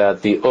because of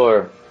that, the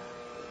Or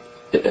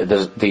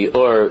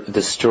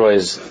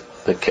destroys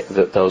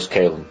those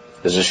Kelim.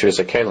 There's a Shiras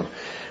HaKelim,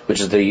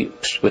 which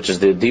is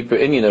the deeper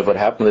inyan of what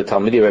happened to the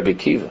Talmidei Rabbi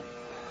Kiva.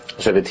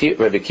 So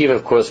Rabbi Kiva,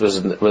 of course, was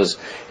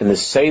in the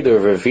Seder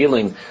of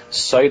revealing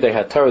Saidei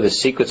HaTorah, the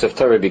secrets of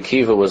Torah. Rabbi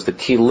Kiva was the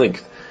key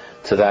link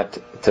to that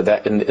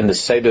in the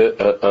Seder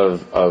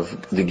of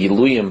the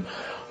Giluyim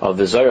of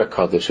the Zohar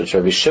Kodesh, which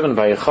Rabbi Shimon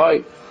Bar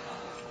Yochai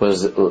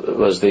was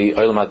the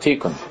Olam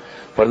HaTikun.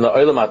 But in the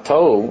Olam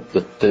HaTohu,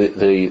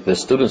 the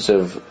students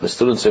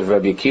of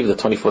Rabbi Akiva, the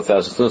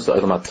 24,000 students of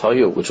the Olam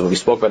HaTohu, which we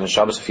spoke about in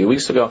Shabbos a few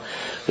weeks ago,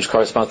 which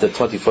corresponds to the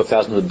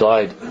 24,000 who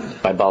died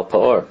by Baal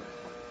Pa'or.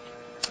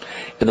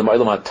 In the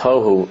Olam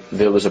HaTohu,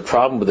 there was a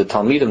problem with the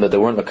Talmidim that they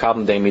weren't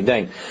Mekabel Dain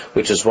Midain,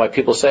 which is why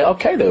people say,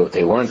 okay,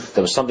 they weren't.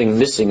 There was something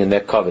missing in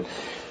their covet.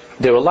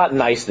 They were a lot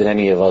nicer than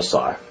any of us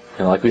are.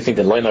 Like we think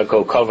that Leonard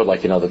go covered,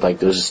 like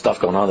there's stuff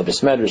going on in the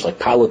Besmeders, like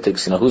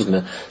politics. Who's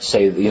going to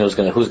say, who's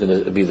going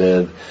to be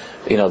the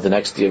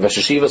next Rosh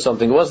Hashiva or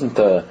something.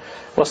 It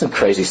wasn't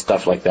crazy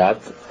stuff like that.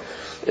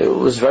 It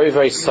was very,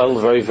 very subtle,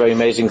 very, very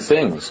amazing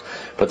things.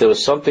 But there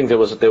was something they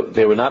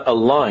were not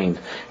aligned.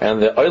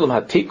 And the Olam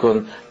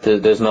HaTikun,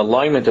 there's an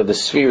alignment of the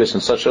spheres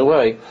in such a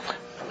way,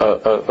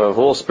 of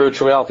all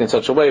spirituality in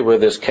such a way where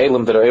there's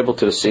Kalim that are able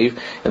to receive,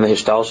 and the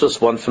Hishtalshus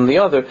one from the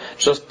other,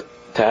 just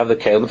to have the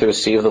Kalim to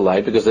receive the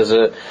light, because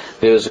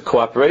there's a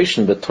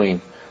cooperation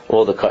between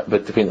all the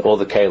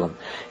Kalim.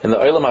 In the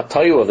Olam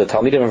HaTohu of the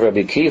Talmidim of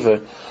Rabbi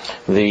Akiva,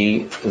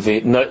 the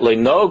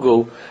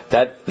Leinogu,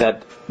 that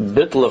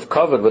bittul of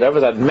covered,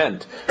 whatever that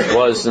meant,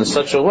 was in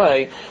such a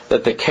way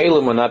that the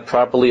Kalim were not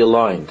properly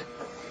aligned.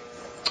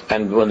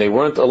 And when they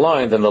weren't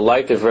aligned, then the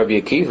light of Rabbi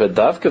Akiva,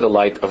 Davka, the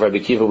light of Rabbi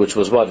Akiva, which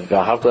was what? Which is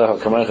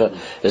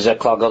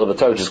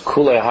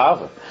Kulei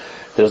Hava.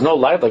 There's no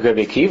light like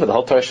Rabbi Akiva. The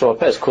whole Torah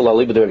Shabbat is Kula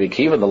Liba de Rabbi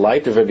Akiva. The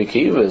light of Rabbi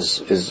Akiva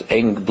is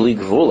Ein Bli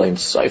Gvul, Ein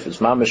Seif. It's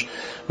Mamish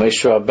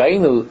Moshe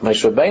Rabbeinu.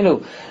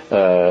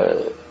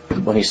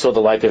 When he saw the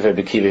light of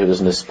Rabbi Akiva, he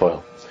was in this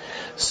spoil.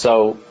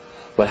 So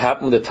what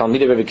happened with the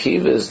Talmidei Rabbi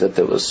Akiva is that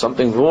there was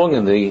something wrong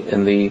in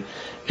the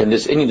in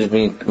this Indian of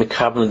being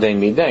Mikabel Dain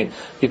Midain.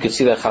 You could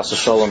see that Chas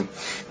Shalom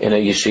in a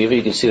yeshiva,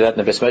 you could see that in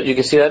a besmet, you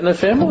could see that in a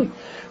family.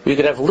 You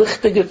could have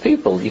lichtige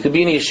people. You could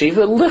be in a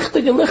yeshiva,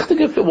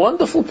 lichtige,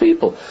 wonderful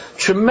people.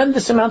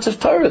 Tremendous amounts of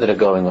Torah that are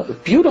going on.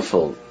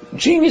 Beautiful.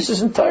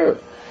 Geniuses in Torah.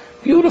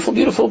 Beautiful,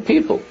 beautiful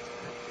people.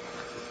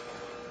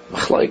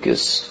 Machlaik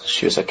is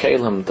Shivas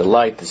HaKelim, the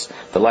light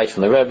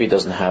from the Rebbe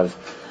doesn't have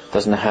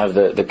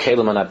the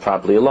kelim are not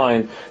properly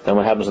aligned. Then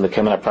what happens when the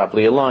kelim are not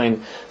properly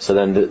aligned? So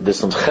then this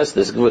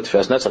good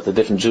Netzach, the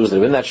different Jews that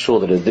are in that shul,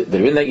 that are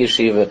in that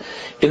yeshiva,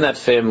 in that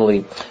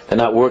family, they're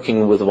not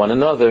working with one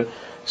another.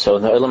 So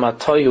in the Olam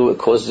HaToyu, it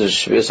causes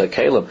Shvius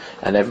HaKelim,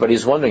 and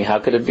everybody's wondering, how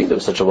could it be? There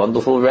was such a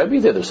wonderful Rebbe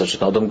there was such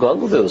an Adam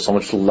Gadol there was so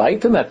much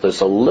light in that place,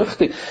 so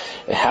lichtig.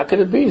 How could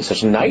it be?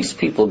 Such nice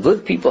people,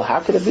 good people, how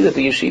could it be that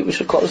the yeshiva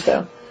should close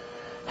down?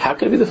 How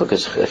could it be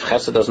because if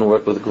Chesed doesn't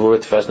work with Gvura,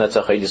 Tefes,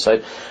 Netzach, you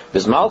decide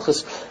there's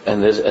Malchus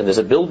and there's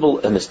a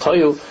Bilbul and there's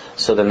Toyu,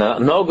 so then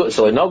no go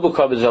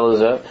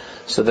Kabbalah,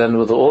 so then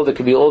with all there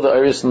could be all the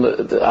areas in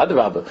the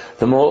Adrabah.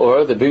 The more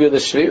or the bigger the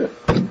Shvir.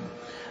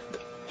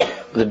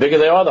 The bigger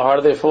they are, the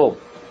harder they fall.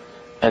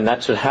 And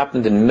that's what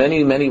happened in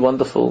many, many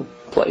wonderful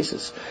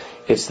places.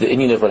 It's the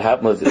Indian of what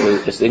happened with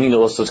it's the Indian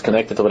also is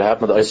connected to what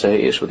happened with Isai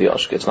Ish with the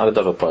Yoshka. It's not a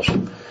Dava Pasha.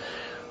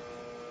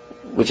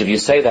 Which if you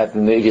say that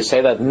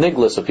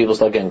Nigla, so people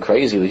start getting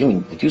crazy. What do you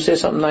mean? Did you say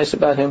something nice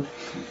about him?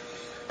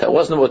 That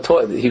wasn't what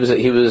taught. He was a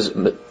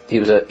Chayte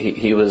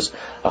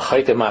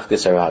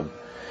Machdis Arab.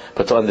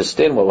 But to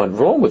understand what went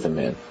wrong with the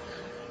man.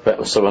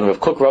 So when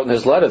Rav Kook wrote in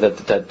his letter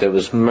that there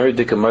was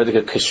murdik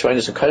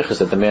kishreinis and kaiches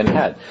that the man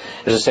had,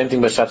 it's the same thing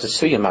by Shabbat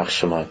Tzvi Yamach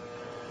Shemai.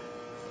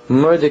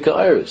 Murdik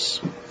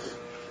iris,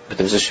 but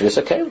there was a Shvis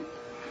HaKelim.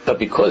 But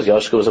because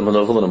Yashka was a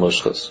manovel and a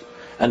mushchas,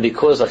 and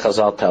because the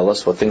Chazal tell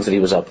us what things that he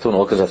was up to and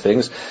all kinds of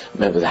things,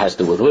 maybe it has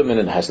to do with women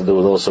and it has to do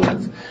with also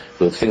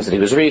with things that he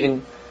was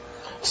reading.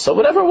 So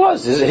whatever it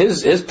was,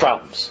 his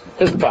problems,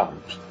 it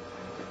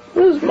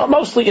was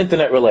mostly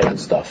internet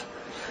related stuff.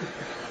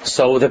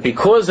 So that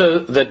because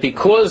of that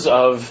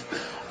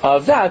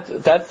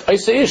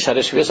Isai Ish had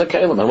a Shvius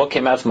HaKelim, and what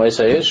came out from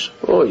Isai Ish?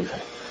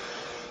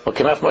 What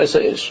came out from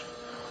Isai Ish?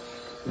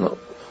 No,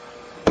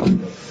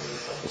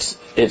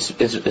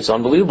 it's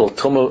unbelievable.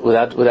 Tumah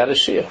without a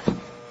Shia,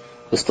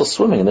 we're still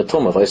swimming in the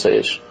Tumah of Isai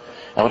Ish.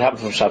 And what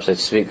happened from Shabbat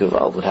Tzvi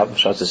Gewalt? What happened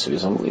from Shabbat Tzvi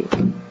is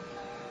unbelievable.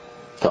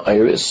 The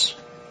Iris,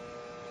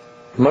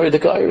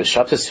 Murdik Iris.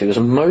 Shabbat Tzvi was a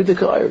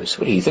Murdik Iris.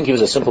 What do you think? He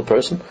was a simple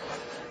person?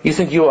 You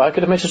think you or I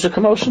could have made such a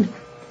commotion?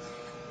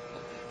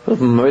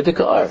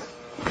 Murdikar.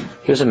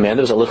 He was a man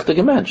that was a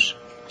lichtige mensch. He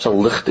was a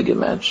lichtige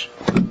mensch.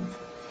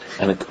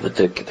 And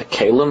the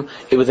Kalim,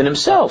 within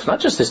himself, not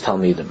just his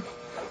Talmidim,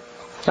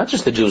 not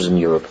just the Jews in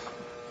Europe,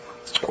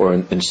 or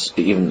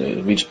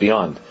even reached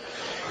beyond.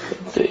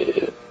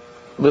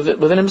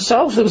 Within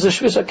himself, there was a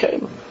Shvis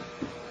HaKelim.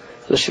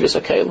 There was a Shvis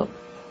HaKelim.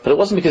 But it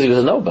wasn't because he was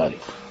a nobody.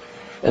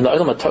 In the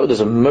Olam HaTorah,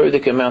 there's a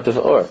murdik amount of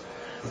or.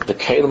 The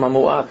Kalim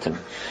HaMu'atim.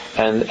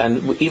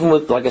 And even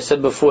with, like I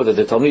said before, that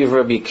the Talmid of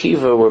Rabbi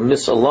Akiva were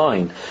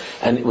misaligned.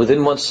 And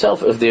within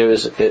oneself, if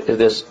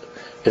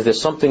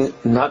there's something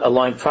not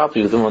aligned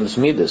properly within one's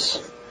midas,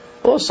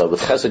 also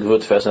with Chesed Gvur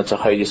Tefes Netzach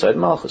Yisai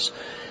Malchus,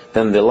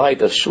 then the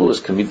light of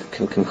Shulas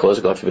can cause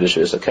God forbid a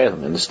Shvius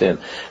HaKelim. Understand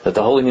that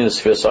the whole union of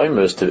Shvius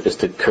Omer is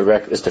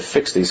to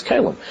fix these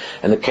Kelim,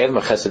 and the Kelim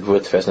of Chesed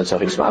Gvur Tefes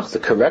Netzach Yisai Malchus to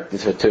correct,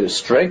 to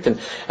strengthen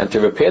and to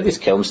repair these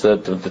Kelim, so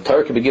that the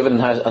Torah can be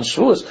given on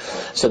Shavuos.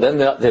 So then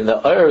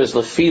the Ur is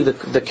lefi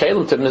the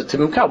Kelim to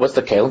Mekab. What's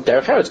the Kelim?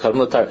 Derech Eretz. Kelim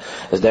l'Torah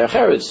is Derech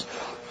Eretz.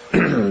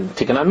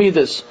 Tikkun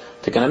Amidus.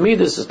 Tikkun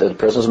Amidus is that the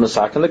person is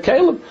masak in the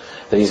Kelim,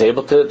 that he's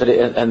able to,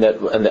 and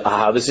the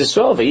Ahavas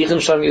Yisrael,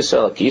 V'yichim Shem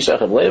Yisrael, Kishach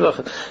and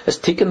Levach, is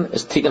Tikkun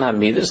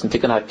Hamidus and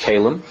Tikkun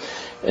HaKelim,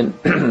 and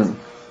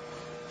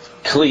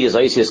Kli is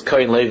Isis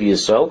Kohen Levi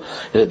Yisrael,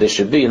 that there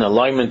should be an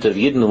alignment of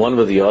Yidden one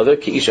with the other,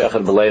 Kishach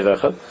and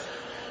Levach,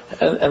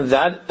 and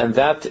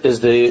that is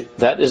the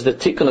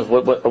tikkun of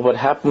what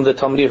happened with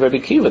the Talmid of Rabbi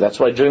Akiva. That's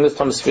why during this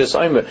time of Sfiras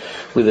Omer,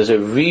 where there's a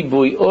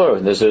ribui or,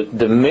 there's a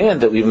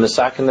demand that we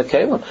masak in the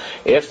Kelim.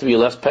 After we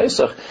left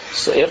Pesach,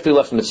 so after we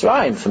left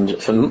Mitzrayim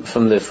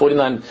from the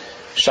 49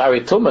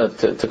 Shari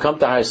Tumah to come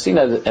to Har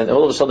Sinai, and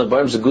all of a sudden the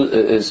Barim is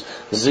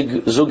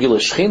Zugil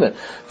Shechina.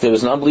 There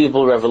was an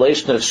unbelievable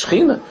revelation of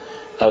Shechina,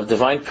 of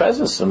divine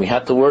presence, and we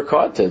had to work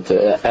hard and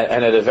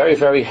at a very,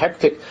 very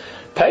hectic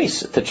pace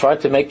to try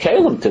to make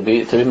Kalim to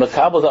be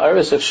makabel the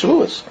iris of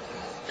Shavuos,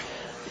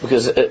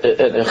 because a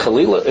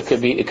Chalila it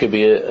could be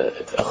a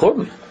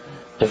churban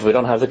if we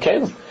don't have the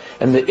Kalim,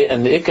 and the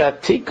Ikar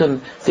Tikkun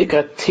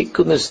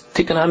is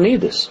Tikkun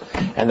Hamidus,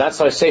 and that's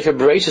why Sefer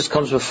Bereshis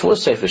comes before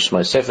Sefer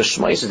Shmais. Sefer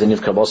Shmais is the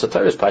Niv Kabbalah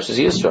Sataris Pashas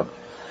Yisro.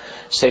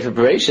 Sefer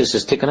Bereshis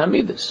is Tikkun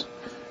Hamidus.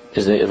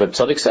 is what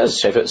Tzaddik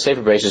says. Sefer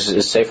Bereshis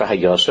is Sefer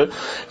Hayosher.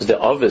 Is the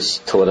Ovis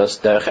taught us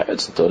Derech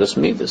Eretz, taught us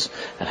Midas,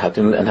 and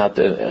Avram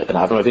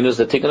Avinu is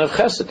the Tikkun of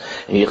Chesed,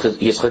 and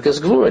Yitzchak is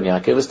Gvur, and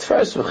Yaakov is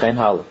Tfers v'chein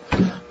Hala,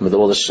 with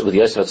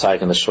Yosef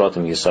Atzaik and the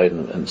Shvatim,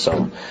 Yisayid, and so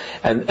on.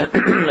 And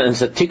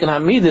it's a Tikkun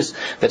HaMidas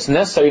that's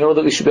necessary in order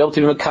that we should be able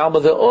to be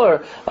Mekalba the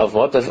Or of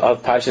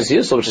Parshas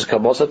Yisrael, which is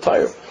Kabbalah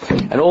Satire,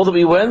 and all that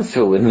we went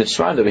through in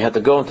Mitzrayim, that we had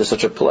to go into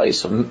such a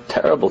place of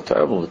terrible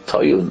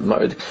Toyu and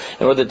Mard,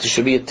 in order that there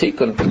should be a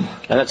Tikkun.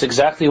 And that's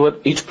exactly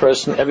what each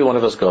person, every one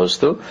of us goes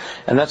through,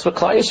 and that's what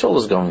Klal Yisrael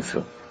is going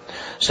through.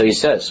 So he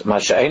says,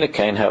 Masha'ena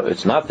Kain, how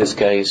it's not this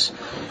case,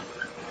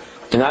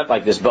 it's not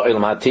like this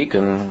Ba'ilum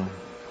HaTikkun,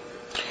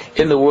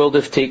 in the world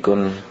of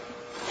Tikkun.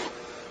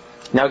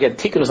 Now again,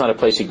 Tikkun is not a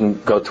place you can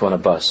go to on a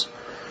bus.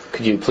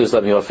 Could you please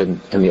let me off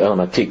in the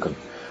Ba'ilum HaTikkun?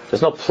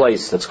 There's no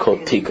place that's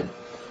called Tikkun.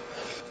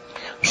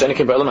 Masha'ena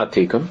Kain Ba'ilum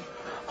HaTikkun,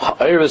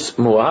 Ha'eres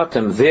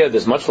Mu'atim,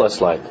 there's much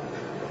less light.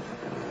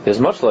 There's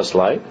much less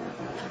light,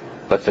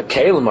 but the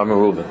Kalim are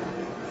Merubim.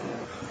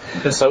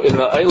 So in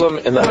the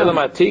Eilam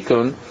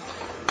HaTikkun,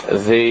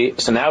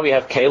 so now we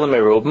have Kalim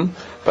Merubim,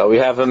 but we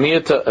have a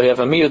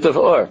miyut of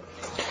Or.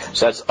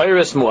 So that's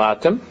Iris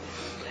Mu'atim,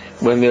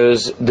 when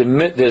there's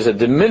a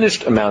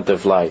diminished amount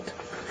of light.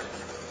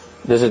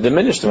 There's a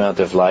diminished amount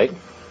of light,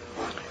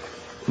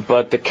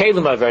 but the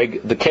Kalim are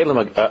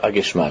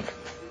Gishmak.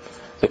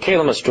 The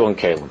Kalim are strong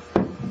Kalim.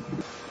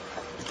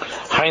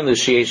 Hainu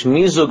sheyesh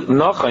mizug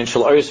nochain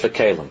shel Iris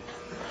v'Kalim.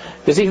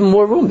 There's even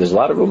more room. There's a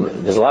lot of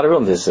room. There's a lot of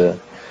room. There's a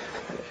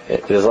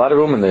lot of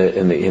room in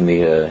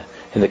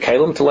the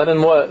Kalim to let in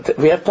more.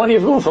 We have plenty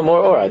of room for more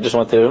Or. I just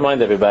want to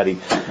remind everybody,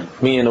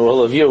 me and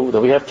all of you,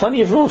 that we have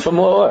plenty of room for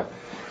more Or.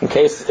 In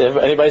case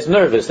anybody's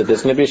nervous that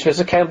there's going to be a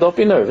Shvisa Kalim, don't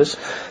be nervous.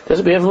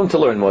 We have room to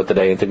learn more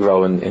today and to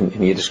grow in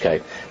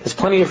Yiddishkeit. There's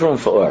plenty of room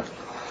for Or.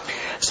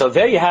 So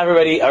there you have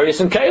already Aris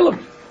and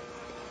Kalim.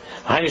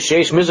 So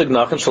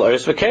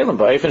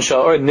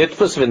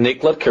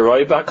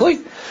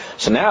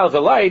now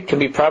the light can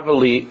be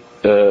properly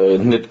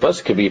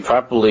nitpas, can be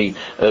properly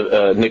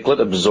niklat,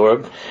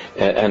 absorbed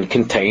and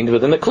contained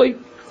within the kli.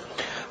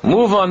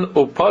 Move on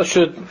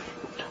upashut.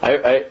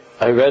 I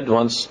read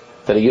once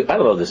that I don't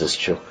know if this is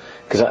true,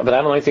 but I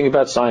don't know anything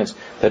about science,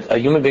 that a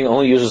human being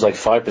only uses like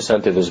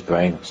 5% of his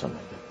brain or something.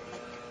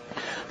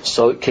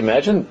 So can you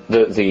imagine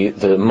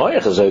the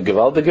moyach is a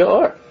gewaldige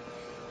Or.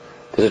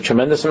 There's a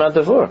tremendous amount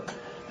of Or.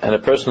 And a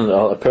person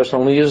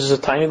only uses a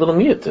tiny little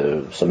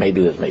miyut. So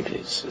maybe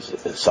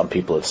some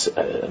people it's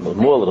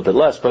more, a little bit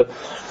less, but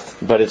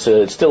it's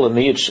still a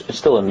miyut. It's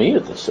still a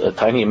miyut. It's a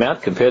tiny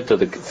amount compared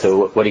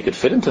to what he could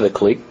fit into the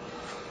kli.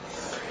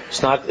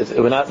 It's not.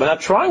 We're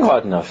not trying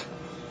hard enough.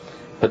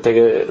 But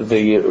the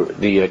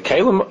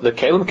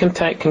kalim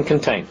can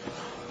contain.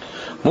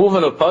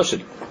 Moving a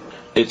pashut,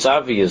 it's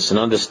obvious and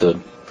understood.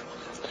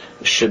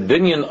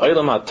 Shebinyan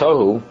olam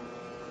hatohu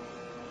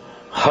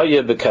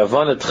haya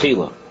b'kavanah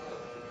tchila.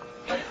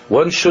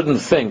 One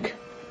shouldn't think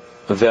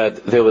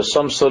that there was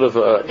some sort of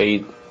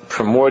a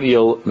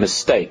primordial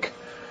mistake,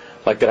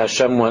 like that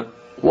Hashem went,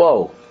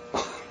 whoa.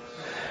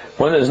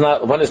 One is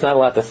not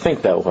allowed to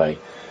think that way.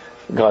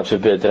 God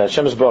forbid that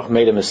Hashem's Baruch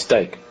made a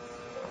mistake.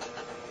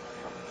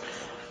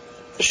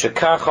 This was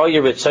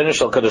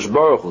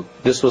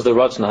the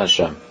Ratzon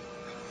Hashem.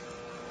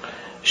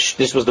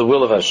 This was the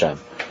will of Hashem.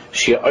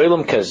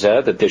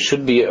 That there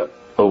should be a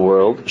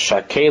world.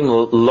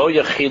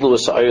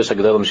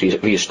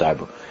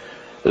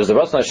 It was the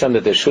Ratzon Hashem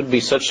that there should be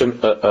such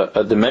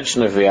a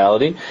dimension of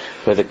reality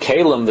where the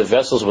kalim, the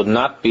vessels, would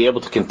not be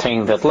able to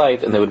contain that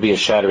light, and there would be a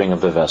shattering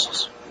of the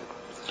vessels.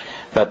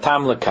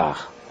 V'atam lekach.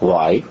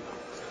 Why?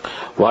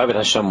 Why would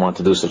Hashem want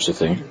to do such a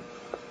thing?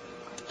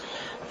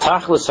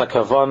 Tachlis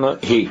hakavana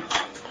hi.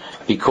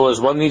 Because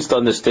one needs to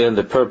understand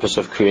the purpose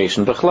of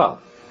creation b'chlal.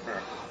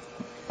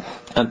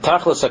 And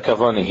tachlis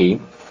hakavana hi.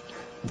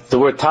 The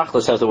word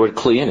tachlis has the word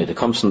kli in it.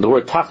 The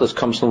word tachlis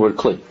comes from the word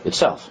kli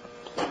itself.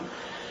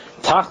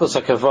 Tachlis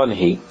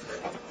hakavanahi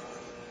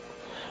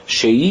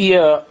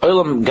sheiyah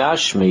olam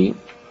gashmi,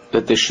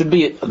 that there should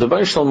be, the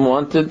Baruch Shalom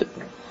wanted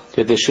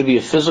that there should be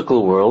a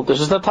physical world.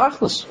 This is the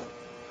tachlis,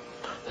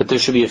 that there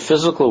should be a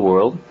physical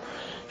world.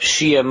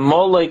 Sheyeh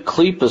molei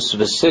klipas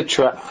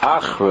v'sitra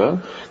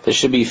achra, that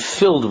should be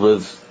filled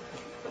with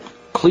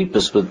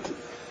klipas, with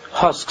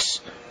husks,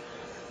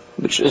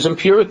 which is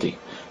impurity.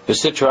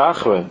 V'sitra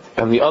achra,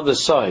 and the other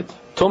side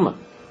tumah.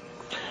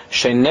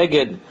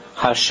 Sheneged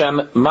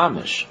Hashem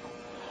mamish.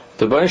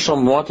 The Baruch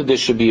Shalom wanted there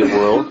should be a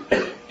world,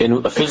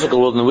 in a physical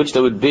world, in which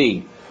there would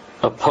be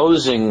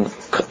opposing,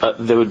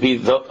 there would be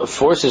the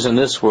forces in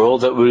this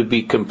world that would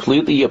be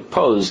completely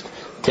opposed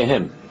to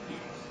Him.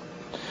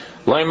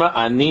 Laima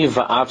ani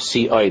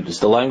va'afsi oid is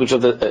the language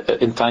of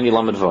the in Tanya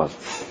Lamed Vav.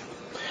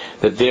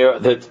 That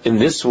in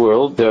this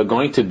world there are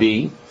going to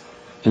be,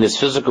 in this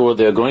physical world,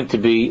 there are going to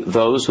be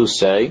those who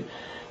say,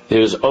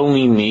 there is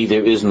only me,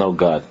 there is no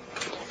God.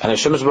 And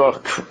Hashem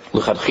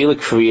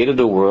L'chadchila created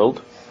a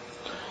world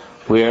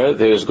where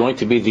there is going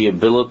to be the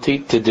ability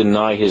to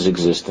deny His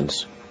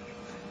existence.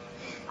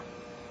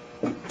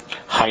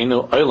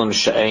 Hainu olam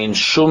she'ein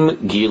shum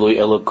gilui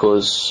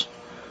elokus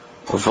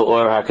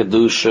v'or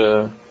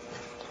hakadusha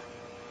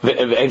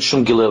v'ein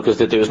shum gilui elokus,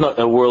 that there is not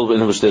a world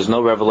in which there is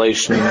no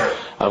revelation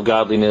of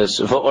godliness.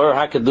 V'or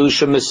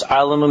hakadusha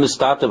mis'alim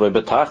u'mistatav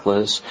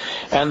b'tachlis,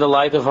 and the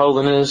light of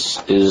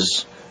holiness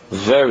is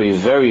very,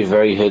 very,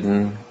 very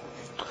hidden.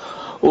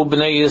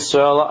 Ubnei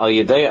Yisrael al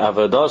yedei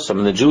avadosam,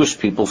 and the Jewish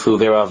people through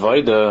their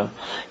avodah,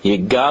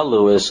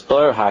 yigalu es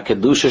or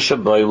hakadusha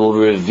shabai, will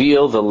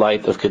reveal the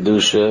light of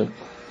kedusha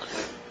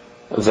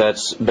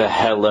that's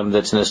behelem,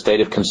 that's in a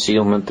state of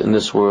concealment in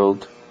this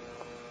world.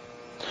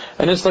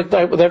 And it's like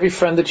that with every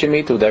friend that you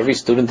meet, with every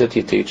student that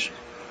you teach,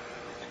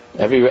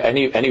 any rebbe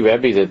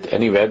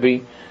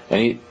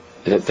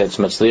that's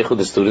matzliach with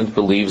the student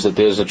believes that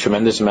there's a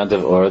tremendous amount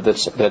of or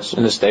that's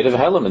in a state of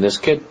helem in this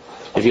kid.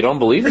 If you don't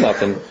believe in that,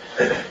 then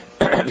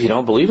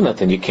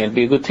you can't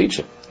be a good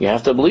teacher. You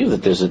have to believe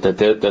that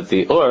that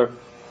the or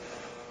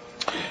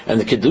and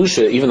the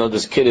kedusha, even though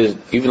this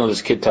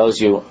kid tells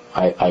you,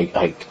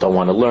 I don't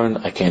want to learn,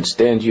 I can't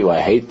stand you, I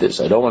hate this,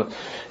 I don't want.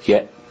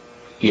 Yet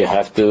you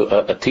have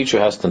to. A teacher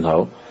has to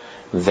know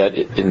that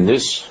in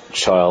this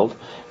child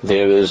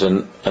there is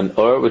an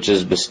or which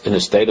is in a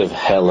state of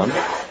helem.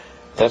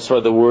 That's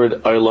why the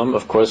word olam,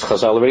 of course,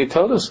 Chazal already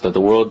told us that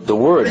the word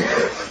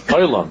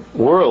olam,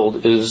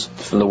 world, is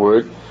from the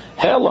word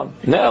helam,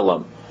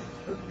 ne'elam.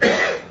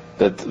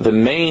 That the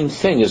main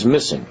thing is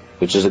missing,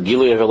 which is a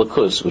gilui of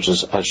Elokus, which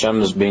is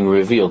Hashem is being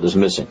revealed, is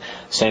missing.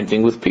 Same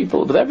thing with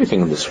people, with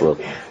everything in this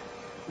world.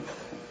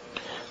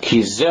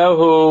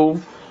 Kizehu,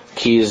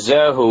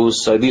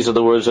 so these are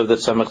the words of the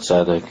Tzemach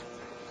Tzedek.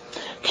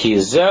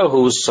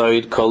 Kizehu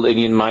soid kol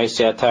inyan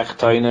ma'aseh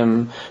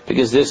atachtonim,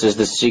 because this is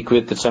the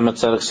secret that Tzemach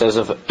Tzedek says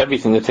of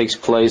everything that takes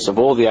place, of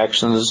all the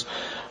actions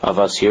of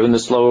us here in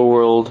this lower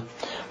world.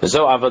 And this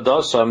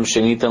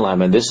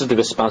is the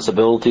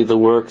responsibility, the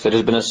work that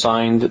has been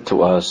assigned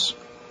to us.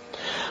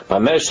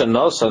 That Hashem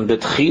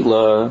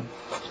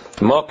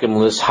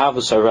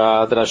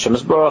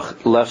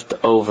Yisborach left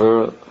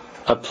over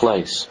a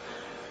place,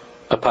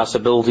 a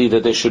possibility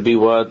that there should be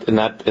what in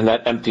that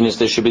emptiness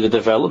there should be the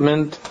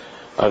development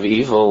of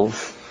evil,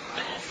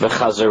 but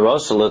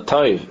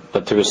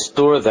to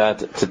restore that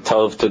to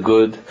tov, to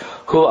good,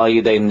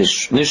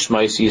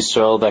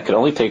 Yisrael, that can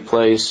only take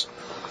place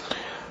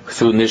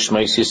through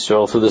Nishmais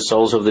Yisrael, through the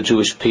souls of the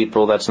Jewish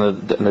people. That's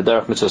in the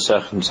Derech Mitzvah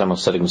Sech and Tzemach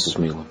Tzedek Mrs.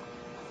 Mila.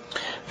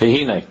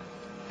 V'hinei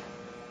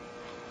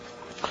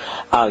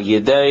al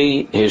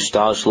yedei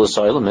hishtal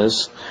shel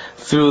is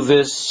through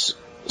this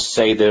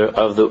seder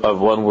of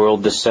one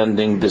world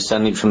descending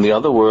from the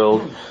other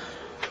world,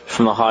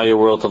 from the higher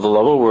world to the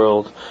lower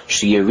world.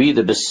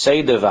 Sheyirida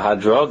b'seder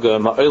v'hadraga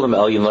ma'olam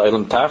elyon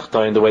la'olam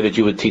tachton, the way that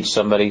you would teach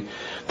somebody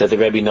that the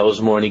Rebbe knows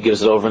more and he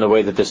gives it over in a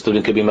way that the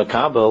student could be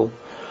makabel,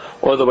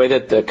 or the way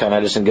that Khan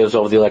Edison gives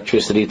over the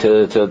electricity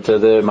to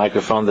the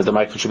microphone, that the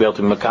microphone should be able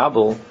to be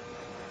makabel.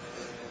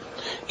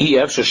 In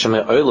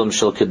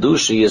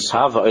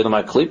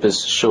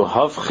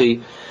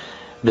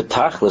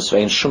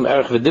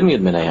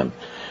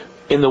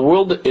the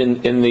world,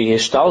 in the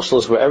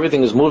Hishtalshalos, where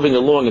everything is moving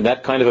along in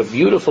that kind of a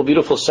beautiful,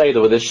 beautiful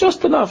Seder, where there's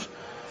just enough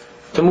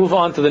to move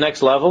on to the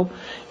next level,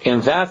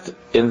 in that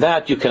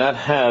you cannot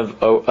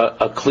have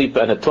a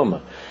klipa and a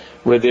tumah.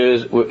 Where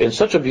in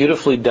such a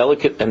beautifully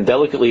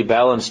delicately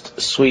balanced,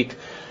 sweet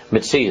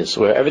Mitzias,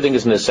 where everything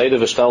is in the Seder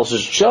of Hishtalshalos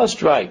is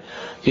just right.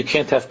 You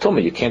can't have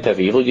tumah, you can't have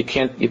evil, you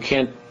can't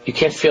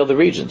fail the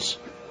regions.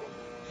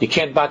 You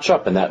can't batch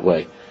up in that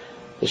way.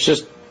 It's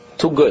just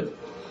too good.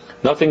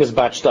 Nothing is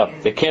batched up.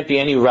 There can't be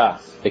any ra.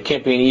 There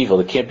can't be any evil.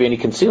 There can't be any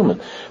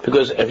concealment,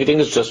 because everything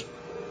is just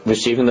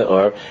receiving the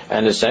or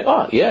and is saying,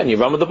 oh yeah, and you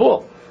run with the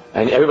ball,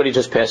 and everybody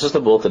just passes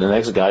the ball to the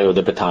next guy or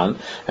the baton,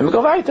 and we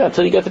go right there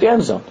until you get to the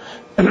end zone.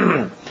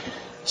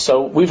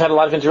 So we've had a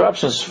lot of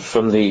interruptions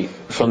from the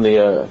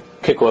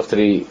kickoff to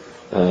the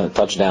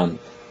touchdown.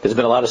 There's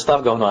been a lot of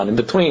stuff going on in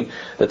between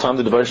the time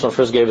the devotional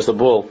first gave us the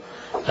ball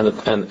and the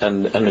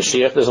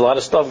Mashiach. There's a lot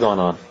of stuff going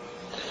on.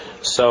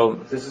 So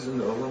this is in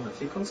the Olam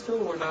HaTikun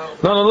still, or now?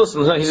 No.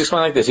 Listen. He's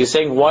explaining like this. He's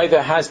saying why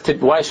Hashem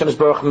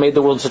Yisborach made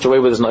the world in such a way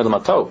where there's an Olam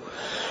HaTov,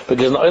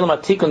 because in the Olam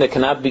HaTikun there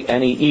cannot be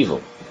any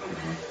evil,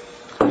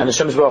 and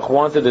Hashem Yisborach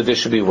wanted that there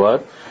should be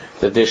what?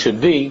 That there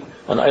should be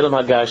an Olam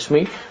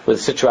HaGashmi with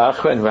Sitra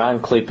Achra and Ra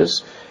and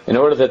Klipis, in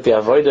order that the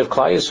avodah of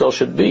Klal Yisrael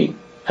should be,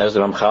 as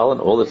the Ramchal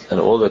and all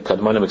the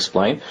Kadmonim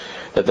explain,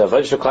 that the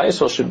avodah of Klal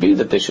Yisrael should be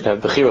that they should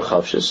have Bechira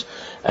Chavshis,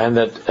 and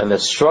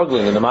that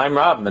struggling in the Maim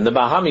Rabbim and the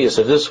Bahamias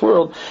of this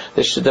world,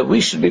 that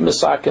we should be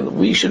Masakin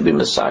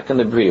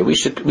the Bria. We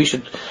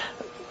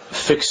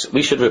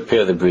should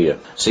repair the Bria.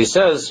 So he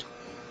says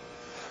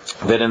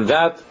that in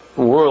that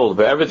world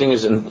where everything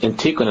is in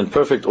tikkun, in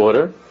perfect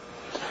order,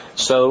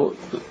 so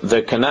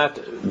there cannot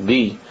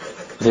be,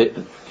 the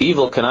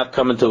evil cannot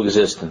come into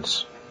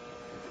existence.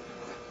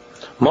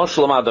 To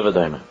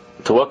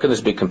what can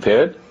this be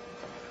compared?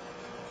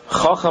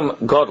 Chacham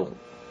Gadol,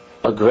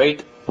 a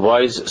great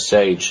wise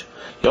sage.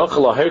 So he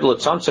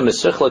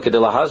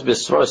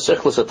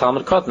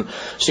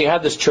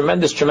had this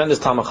tremendous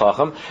Talmid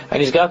Chacham,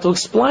 and he's got to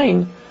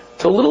explain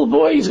To a little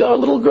boy, he's got a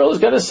little girl,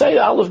 he's got to say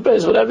Aleph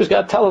Beis, whatever he's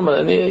got to tell him,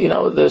 and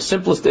the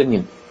simplest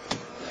Indian.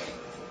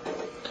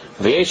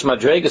 V'yesh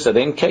madregas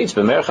adin kates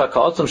b'mercha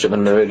ka'otzim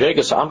sheben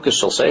madregas amkes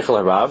shel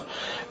seichel harav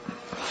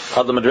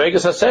ad the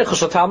madregas ha-seichel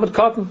shel talmud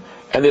katan.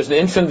 And there's an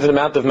infinite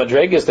amount of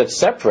madregas that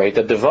separate,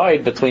 that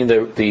divide between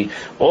the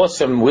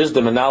awesome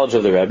wisdom and knowledge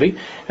of the Rebbe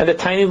and the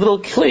tiny little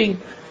kli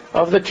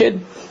of the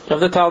kid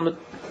of the Talmud.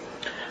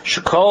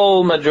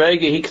 Shekol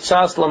madrega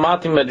hiktsas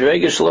lamati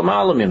madrega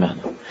shlamalam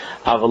imanu.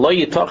 Avalo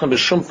yitachem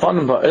b'shum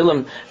panim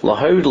ba'olam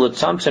lahoyd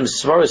letzamtzem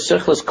svara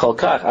sichlis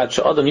kolkach ad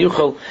she'adam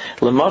yuchel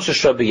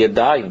lemashasha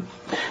b'yadayim.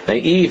 Now,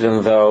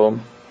 even though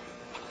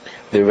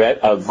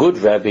a good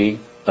Rebbe,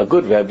 a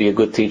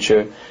good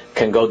teacher,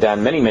 can go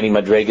down many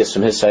madregas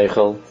from his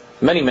seichel,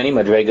 many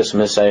madregas from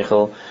his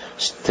seichel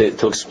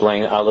to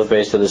explain Aleph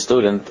Beis to the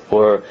student,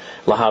 or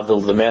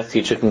lahavdil, the math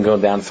teacher can go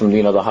down from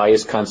the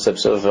highest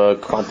concepts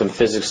of quantum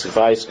physics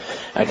advice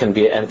and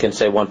can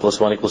say 1 +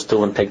 1 =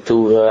 2 and take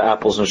 2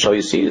 apples and show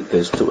you, see,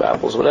 there's 2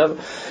 apples, whatever.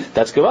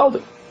 That's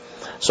gewaldig.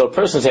 So a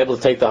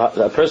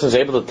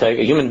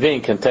human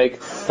being can take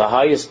the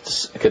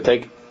highest, can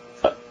take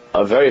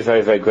a very,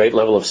 very, very great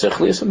level of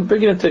sichlis and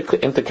bring it into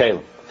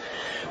kelim.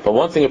 But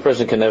one thing a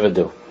person can never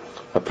do,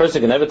 a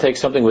person can never take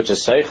something which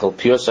is seichel,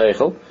 pure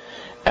seichel,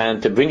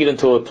 and to bring it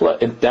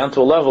down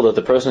to a level that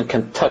the person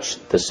can touch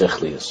the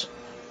sichlius.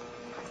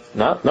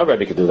 No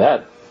Rebbe can do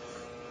that.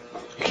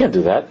 You can't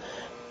do that.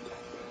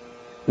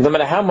 No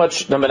matter how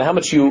much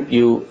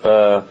you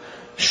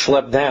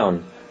schlep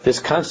down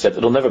this concept,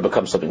 it'll never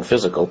become something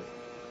physical.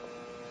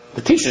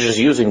 The teacher is just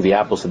using the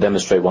apples to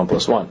demonstrate 1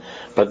 + 1,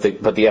 but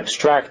the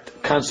abstract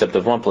concept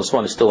of 1 +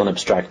 1 is still an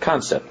abstract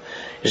concept.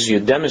 It's just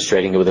you're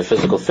demonstrating it with a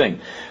physical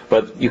thing.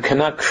 But you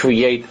and I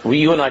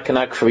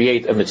cannot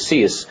create a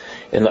mitzias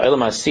in the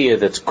Olam Asiyah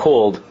that's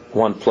called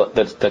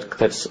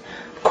that's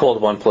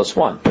called 1 +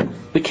 1.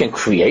 We can't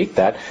create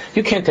that.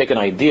 You can't take an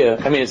idea.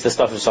 I mean, it's the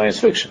stuff of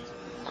science fiction.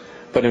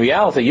 But in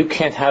reality, you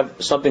can't have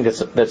something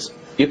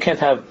you can't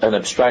have an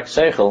abstract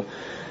seichel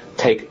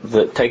take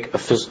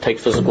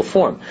physical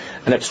form.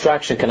 An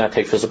abstraction cannot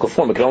take physical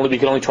form. We can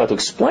only try to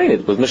explain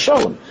it with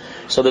mishalim.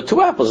 So the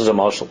 2 apples is a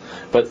mashal,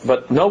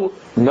 but no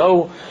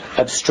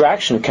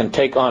abstraction can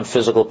take on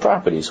physical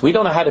properties. We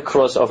don't know how to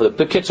cross over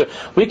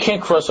we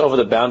can't cross over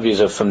the boundaries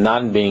of from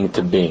non-being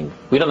to being.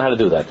 We don't know how to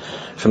do that.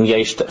 From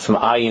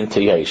ayin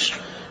to yesh.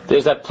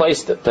 There's that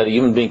place that a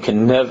human being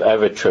can never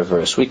ever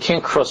traverse. We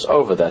can't cross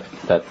over that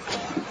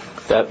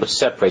which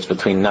separates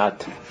between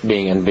not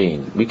being and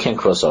being. We can't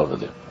cross over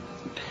there.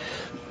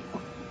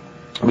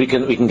 We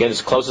can get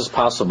as close as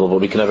possible, but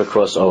we can never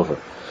cross over.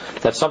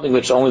 That's something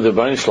which only the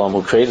Rebbeinu Shalom,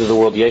 who created the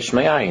world yesh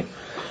me'ayin,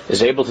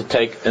 is able to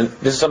take, and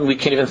this is something we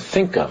can't even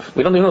think of.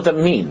 We don't even know what that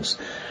means.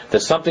 That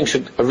something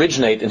should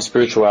originate in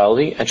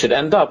spirituality and should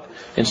end up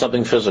in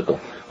something physical.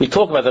 We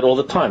talk about that all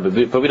the time, but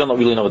we don't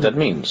really know what that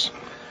means.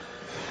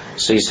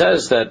 So he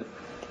says that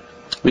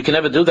we can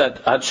never do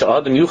that. The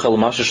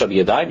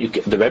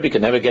Rebbe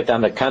can never get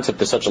down that concept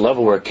to such a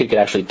level where a kid could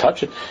actually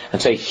touch it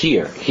and say,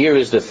 here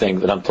is the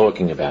thing that I'm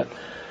talking about.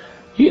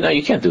 You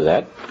can't do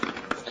that.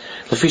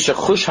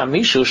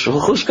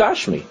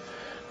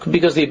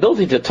 Because the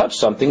ability to touch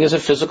something is a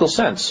physical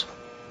sense.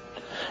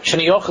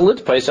 And you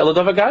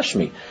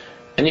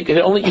can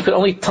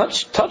only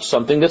touch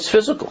something that's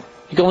physical.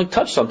 You can only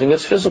touch something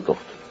that's physical.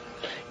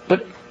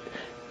 But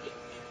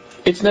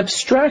it's an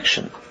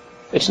abstraction.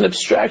 It's an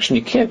abstraction.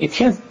 You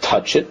can't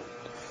touch it.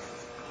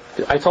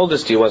 I told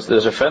this to you once.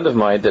 There's a friend of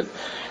mine that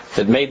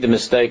made the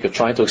mistake of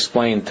trying to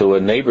explain to a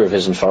neighbor of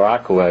his in Far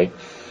Rockaway.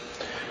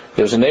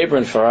 There was a neighbor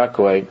in Far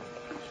Rockaway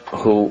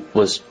who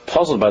was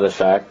puzzled by the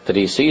fact that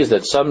he sees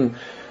that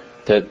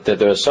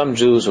there are some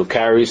Jews who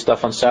carry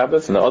stuff on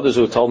Sabbath, and the others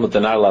who told him that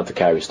they're not allowed to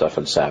carry stuff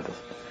on Sabbath.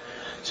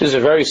 So he's a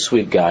very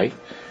sweet guy,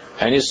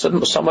 and he's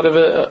somewhat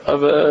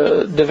of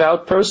a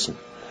devout person.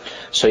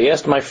 So he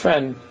asked my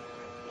friend,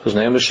 whose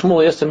name was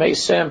Shmuel, he asked him, "Hey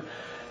Sam,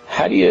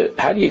 how do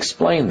you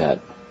explain that?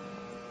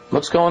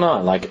 What's going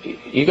on? Like,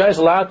 you guys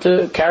allowed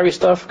to carry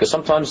stuff? Because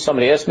sometimes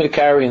somebody asks me to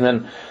carry, and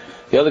then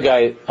the other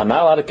guy, I'm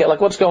not allowed to carry.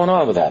 Like, what's going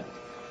on with that?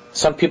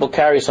 Some people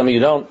carry, some of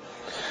you don't."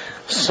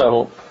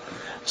 So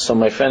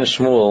my friend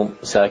Shmuel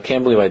said, "I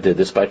can't believe I did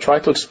this," but I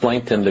tried to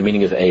explain to him the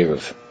meaning of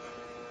Erev.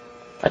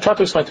 And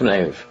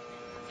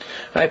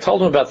I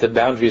told him about the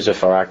boundaries of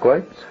Far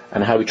Rockaway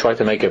and how we tried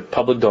to make a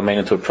public domain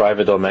into a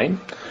private domain.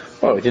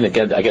 Well, I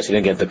guess he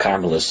didn't get the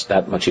Carmelists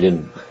that much. He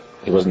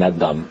wasn't that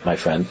dumb, my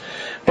friend.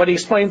 But he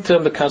explained to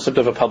him the concept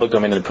of a public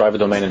domain and a private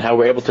domain and how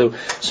we're able to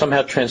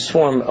somehow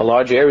transform a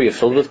large area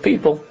filled with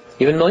people,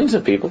 even millions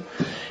of people,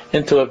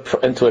 into a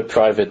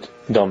private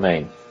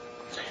domain.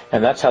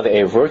 And that's how the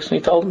Erev works, and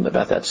he told him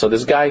about that. So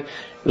this guy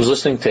was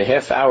listening to a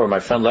half hour, my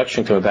friend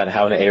lecturing to him about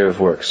how an Erev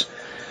works.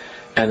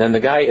 And then the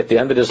guy at the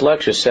end of his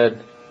lecture said,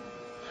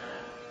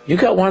 "You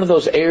got one of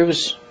those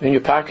Erevs in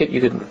your pocket?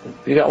 You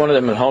got one of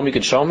them at home you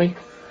could show me?"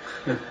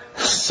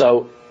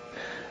 So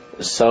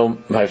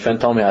my friend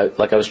told me, I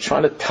was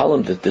trying to tell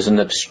him that there's an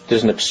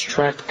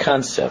abstract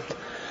concept.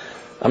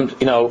 I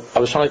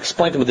was trying to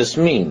explain to him what this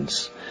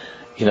means.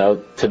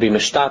 to be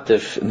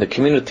mishtatif in the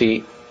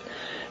community,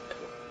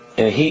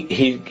 and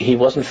he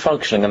wasn't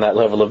functioning on that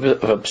level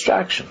of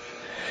abstraction.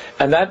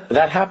 And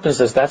that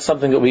happens as that's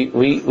something that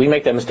we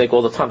make that mistake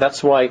all the time.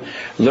 That's why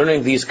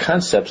learning these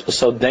concepts is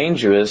so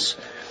dangerous,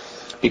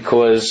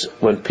 because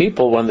when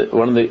one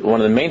of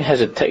the main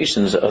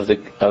hesitations of the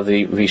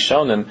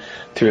Rishonim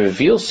to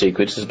reveal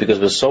secrets is because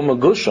we're so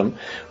magushim,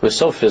 we're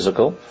so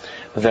physical,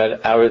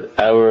 that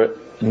our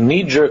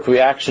knee-jerk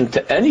reaction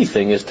to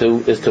anything is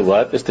to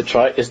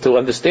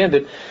understand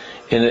it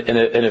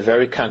in a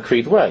very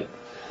concrete way.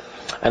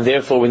 And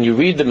therefore, when you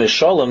read the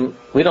Mishalim,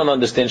 we don't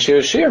understand Shir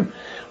Shirim.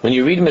 When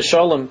you read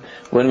Mishalim,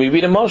 when we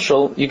read a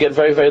Moshel, you get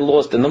very, very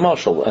lost in the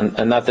Moshel,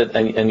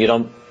 and you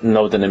don't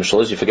know what the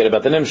Nimshal is. You forget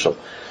about the Nimshal.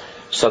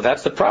 So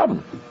that's the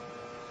problem.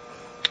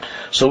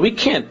 So we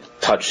can't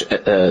touch.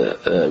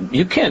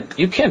 You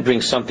can't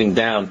bring something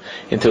down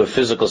into a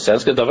physical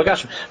sense.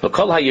 But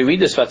how you read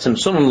this, and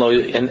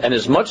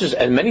as much as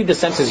many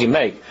dissents as you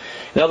make.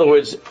 In other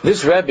words,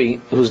 this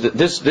Rebbe,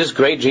 this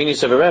great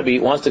genius of a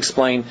Rebbe, wants to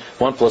explain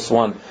 1 +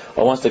 1,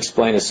 or wants to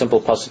explain a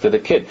simple pasuk to the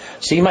kid.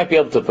 So he might be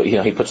able to put.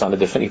 He puts on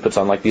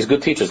like these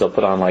good teachers. They'll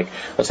put on, like,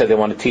 let's say they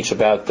want to teach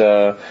about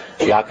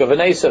Yaakov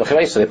and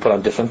Esav. So they put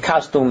on different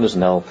costumes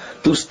and they'll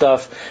do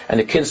stuff. And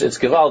the kids, it's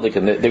gewaldic,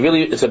 and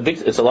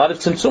it's a lot of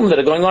tzimtzum that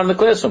are going on in the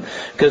classroom,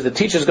 because the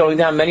teacher's going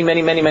down many,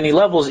 many, many, many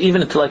levels,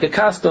 even to like a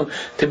costume,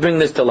 to bring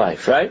this to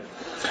life, right?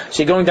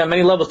 So you're going down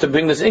many levels to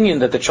bring this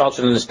Inyan that the child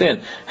should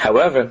understand.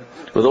 However,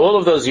 with all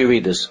of those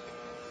Yeridus,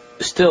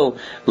 still,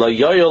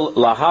 you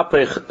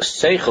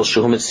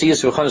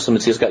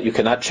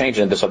cannot change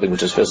it into something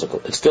which is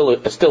physical. It's still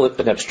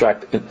an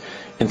abstract,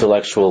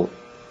 intellectual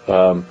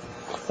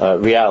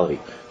reality.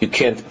 You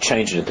can't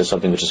change it into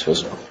something which is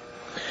physical.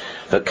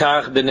 It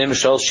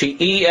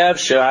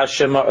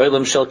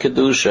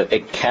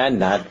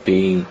cannot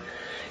be.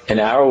 In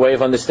our way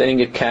of understanding,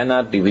 it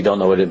cannot be. We don't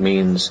know what it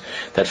means.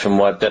 That from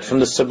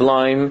the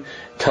sublime,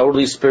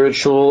 totally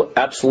spiritual,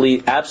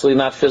 absolutely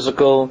not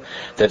physical.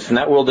 That from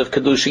that world of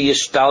kedusha,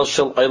 yishtal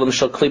shel olam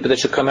shel klipa, that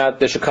should come out.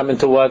 There should come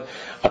into what?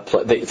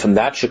 From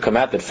that should come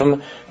out. That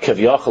from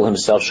Kaviyachal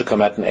himself should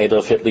come out an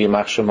Eidel Hitli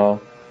Yimach.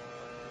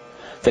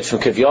 That from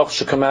Kaviyachal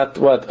should come out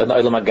what? An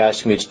Olam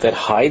Agashmi that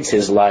hides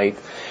his light.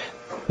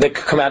 That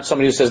could come out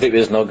somebody who says there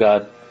is no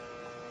God.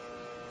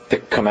 That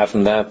could come out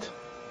from that.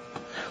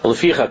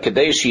 Therefore,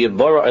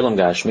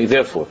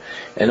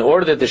 in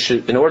order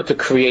to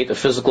create a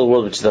physical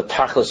world, which is the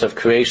tachlis of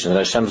creation, that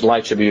Hashem's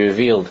light should be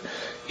revealed,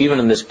 even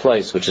in this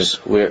place, which is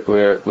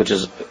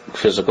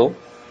physical,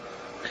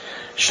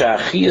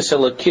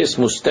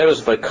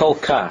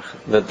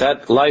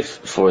 that life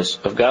force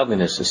of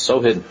godliness is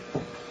so hidden.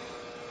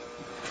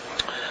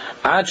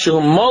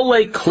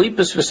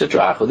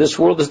 This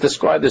world is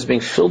described as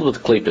being filled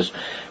with klipas,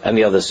 and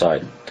the other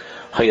side.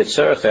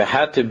 There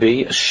had to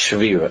be a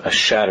shvira, a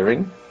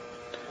shattering.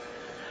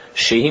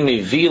 This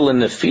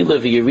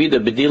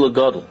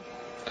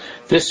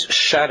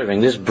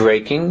shattering, this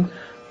breaking,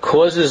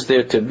 causes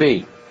there to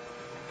be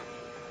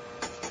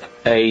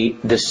a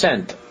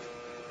descent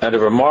at a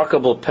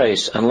remarkable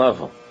pace and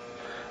level.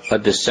 A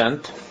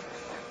descent,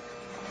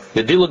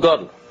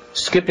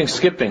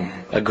 skipping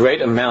a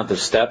great amount of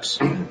steps.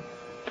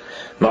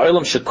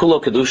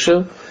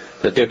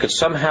 That there could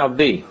somehow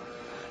be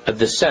a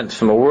descent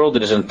from a world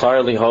that is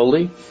entirely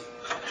holy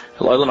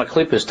to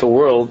a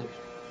world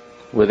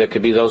where there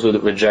could be those who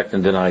reject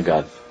and deny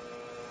God.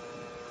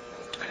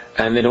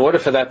 And in order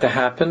for that to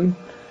happen,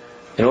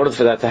 Hashem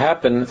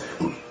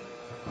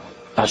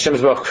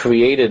Yisbarach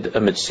created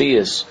a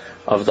Metzias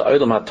of the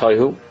Olam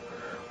HaTayhu,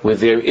 where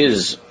there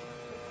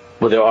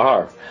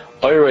are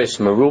Oires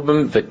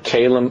Merubim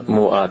V'Kelim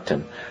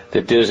Mu'atim,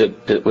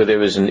 where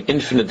there is an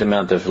infinite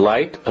amount of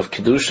light, of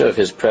Kedusha, of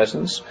His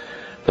presence,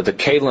 but the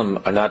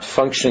Kelim are not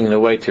functioning in a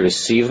way to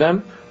receive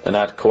them. They're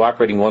not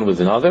cooperating one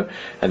with another,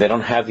 and they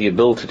don't have the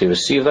ability to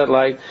receive that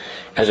light.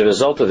 As a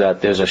result of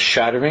that, there's a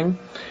shattering,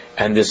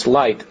 and this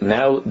light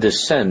now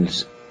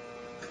descends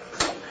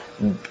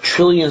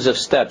trillions of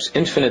steps,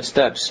 infinite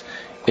steps,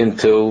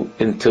 and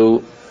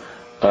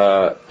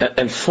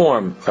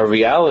form a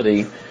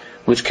reality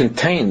which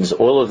contains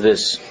all of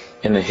this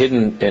in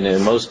a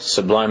most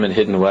sublime and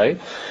hidden way,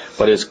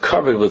 but is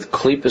covered with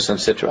klipas and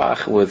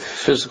sitrach, with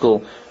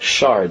physical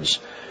shards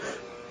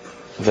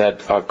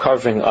that are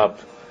covering up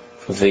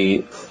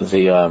the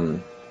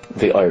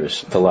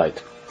iris, the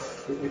light.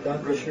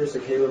 Without Rishir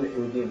Sakalim, it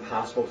would be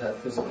impossible to have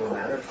physical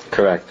matter?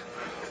 Correct.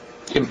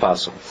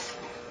 Impossible.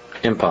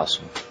 Okay, can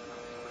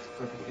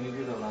you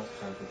do the last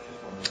sentence?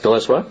 The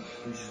last what? Can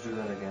you just do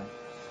that again?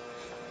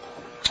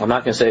 I'm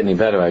not going to say it any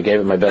better. I gave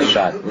it my best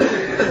shot.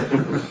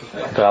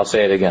 But I'll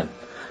say it again.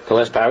 The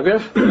last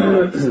paragraph?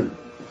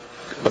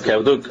 Okay,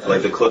 I'll do.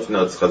 Like the Cliff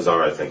Notes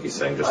Chazar, I think he's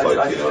saying, just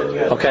like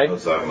Okay.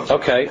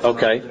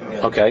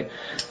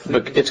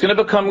 But it's going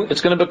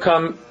to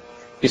become.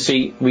 You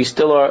see, we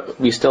still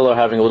are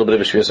having a little bit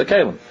of a Shvir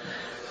Sakalim.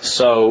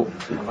 So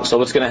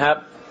what's going to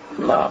happen?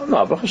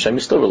 No, Baruch Hashem,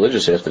 you're still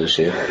religious after this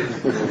year.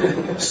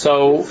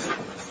 So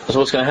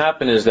what's going to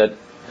happen is that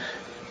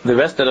the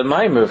rest of the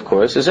Maimer, of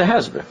course, is a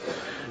Hesber,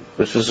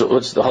 which was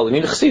what's the whole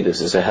Nina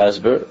Chassidus is a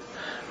Hesber,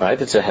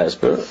 right? It's a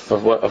Hesber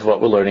of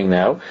what we're learning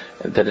now,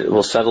 that it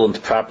will settle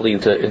properly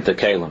into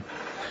Kalim.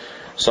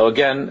 So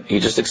again, he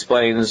just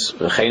explains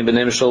Chayin ben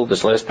Nimshal,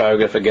 this last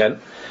paragraph again.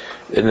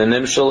 In the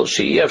Nimshal,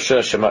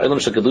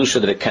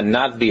 that it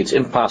cannot be, it's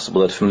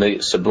impossible that from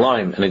the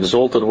sublime and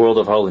exalted world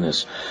of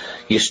holiness,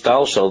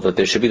 Yishtalshal, that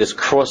there should be this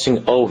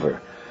crossing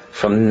over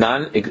from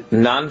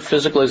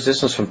non-physical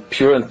existence, from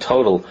pure and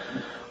total,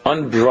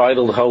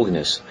 unbridled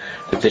holiness,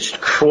 that they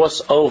should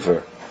cross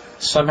over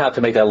somehow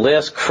to make that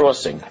last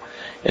crossing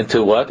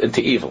into what?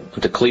 Into evil,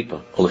 into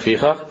klipa.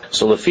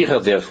 So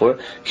lefichach, therefore,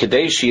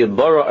 kedei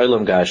sheyabara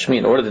olam gashmi,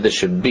 in order that there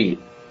should be,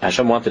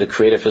 Hashem wanted to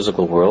create a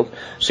physical world,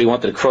 so He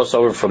wanted to cross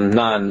over from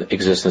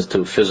non-existence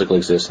to physical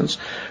existence,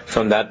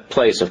 from that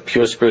place of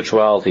pure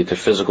spirituality to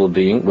physical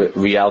being,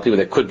 reality, where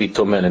there could be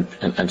tumah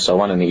and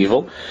so on, and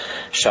evil.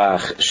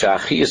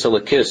 Sha'achiyas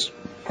alakis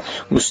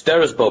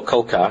musteres bo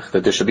kolkach,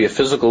 that there should be a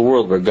physical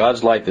world where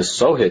God's light is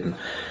so hidden,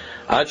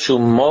 achu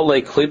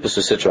mole klipus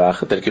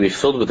sitrach, that it can be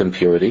filled with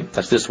impurity.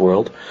 That's this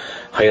world.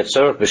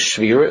 Hayatzarach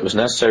b'shvira, it was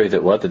necessary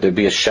that what? That there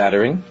be a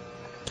shattering.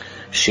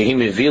 Shehi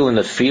mivil in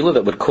the fila,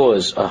 that would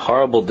cause a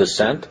horrible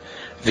descent,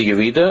 the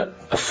yerida,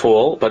 a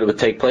fall, but it would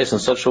take place in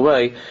such a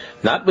way,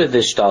 not with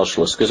this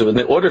shtalshlus, because in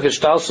the order of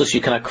shtalshlus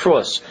you cannot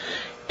cross.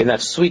 In that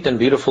sweet and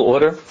beautiful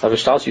order of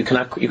shtalshlus,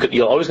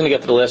 you're always going to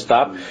get to the last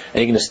stop, and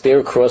you're going to stare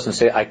across and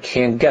say, I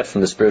can't get from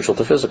the spiritual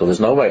to physical.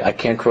 There's no way. I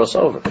can't cross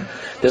over.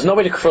 There's no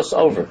way to cross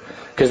over,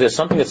 because there's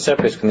something that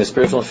separates from the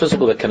spiritual and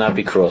physical that cannot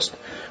be crossed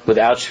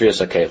without shviras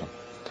hakelim.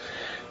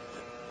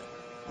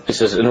 He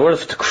says, in order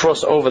to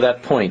cross over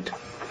that point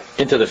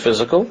into the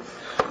physical,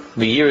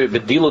 there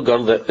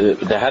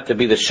had to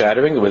be the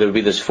shattering, where there would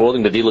be this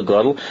falling, where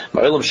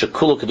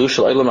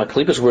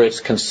it's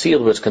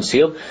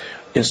concealed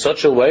in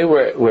such a way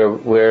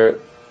where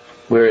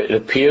it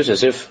appears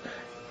as if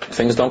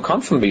things don't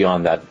come from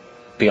beyond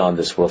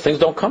this world. Things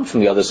don't come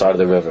from the other side of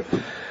the river.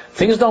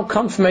 Things don't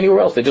come from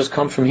anywhere else. They just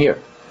come from here.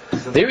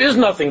 There is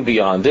nothing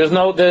beyond. It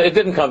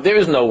didn't come. There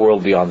is no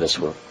world beyond this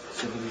world.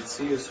 So the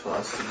mitzvah is for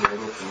us to be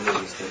able to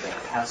realize that there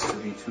has to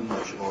be too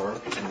much or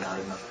and not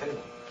enough faith.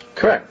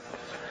 Correct.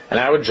 And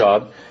our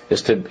job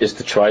is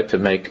to try to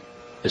make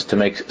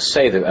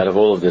seder out of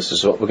all of this. This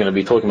is what we're going to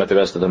be talking about the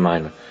rest of the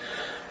Maimon.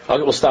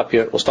 Okay, we'll stop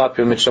here. We're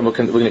going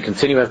to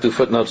continue after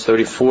footnotes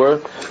 34,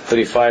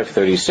 35,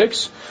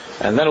 36,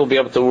 and then we'll be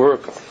able to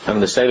work on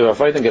the seder of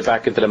fight and get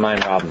back into the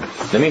Maimon album.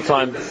 In the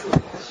meantime,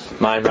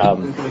 Maimon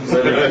album.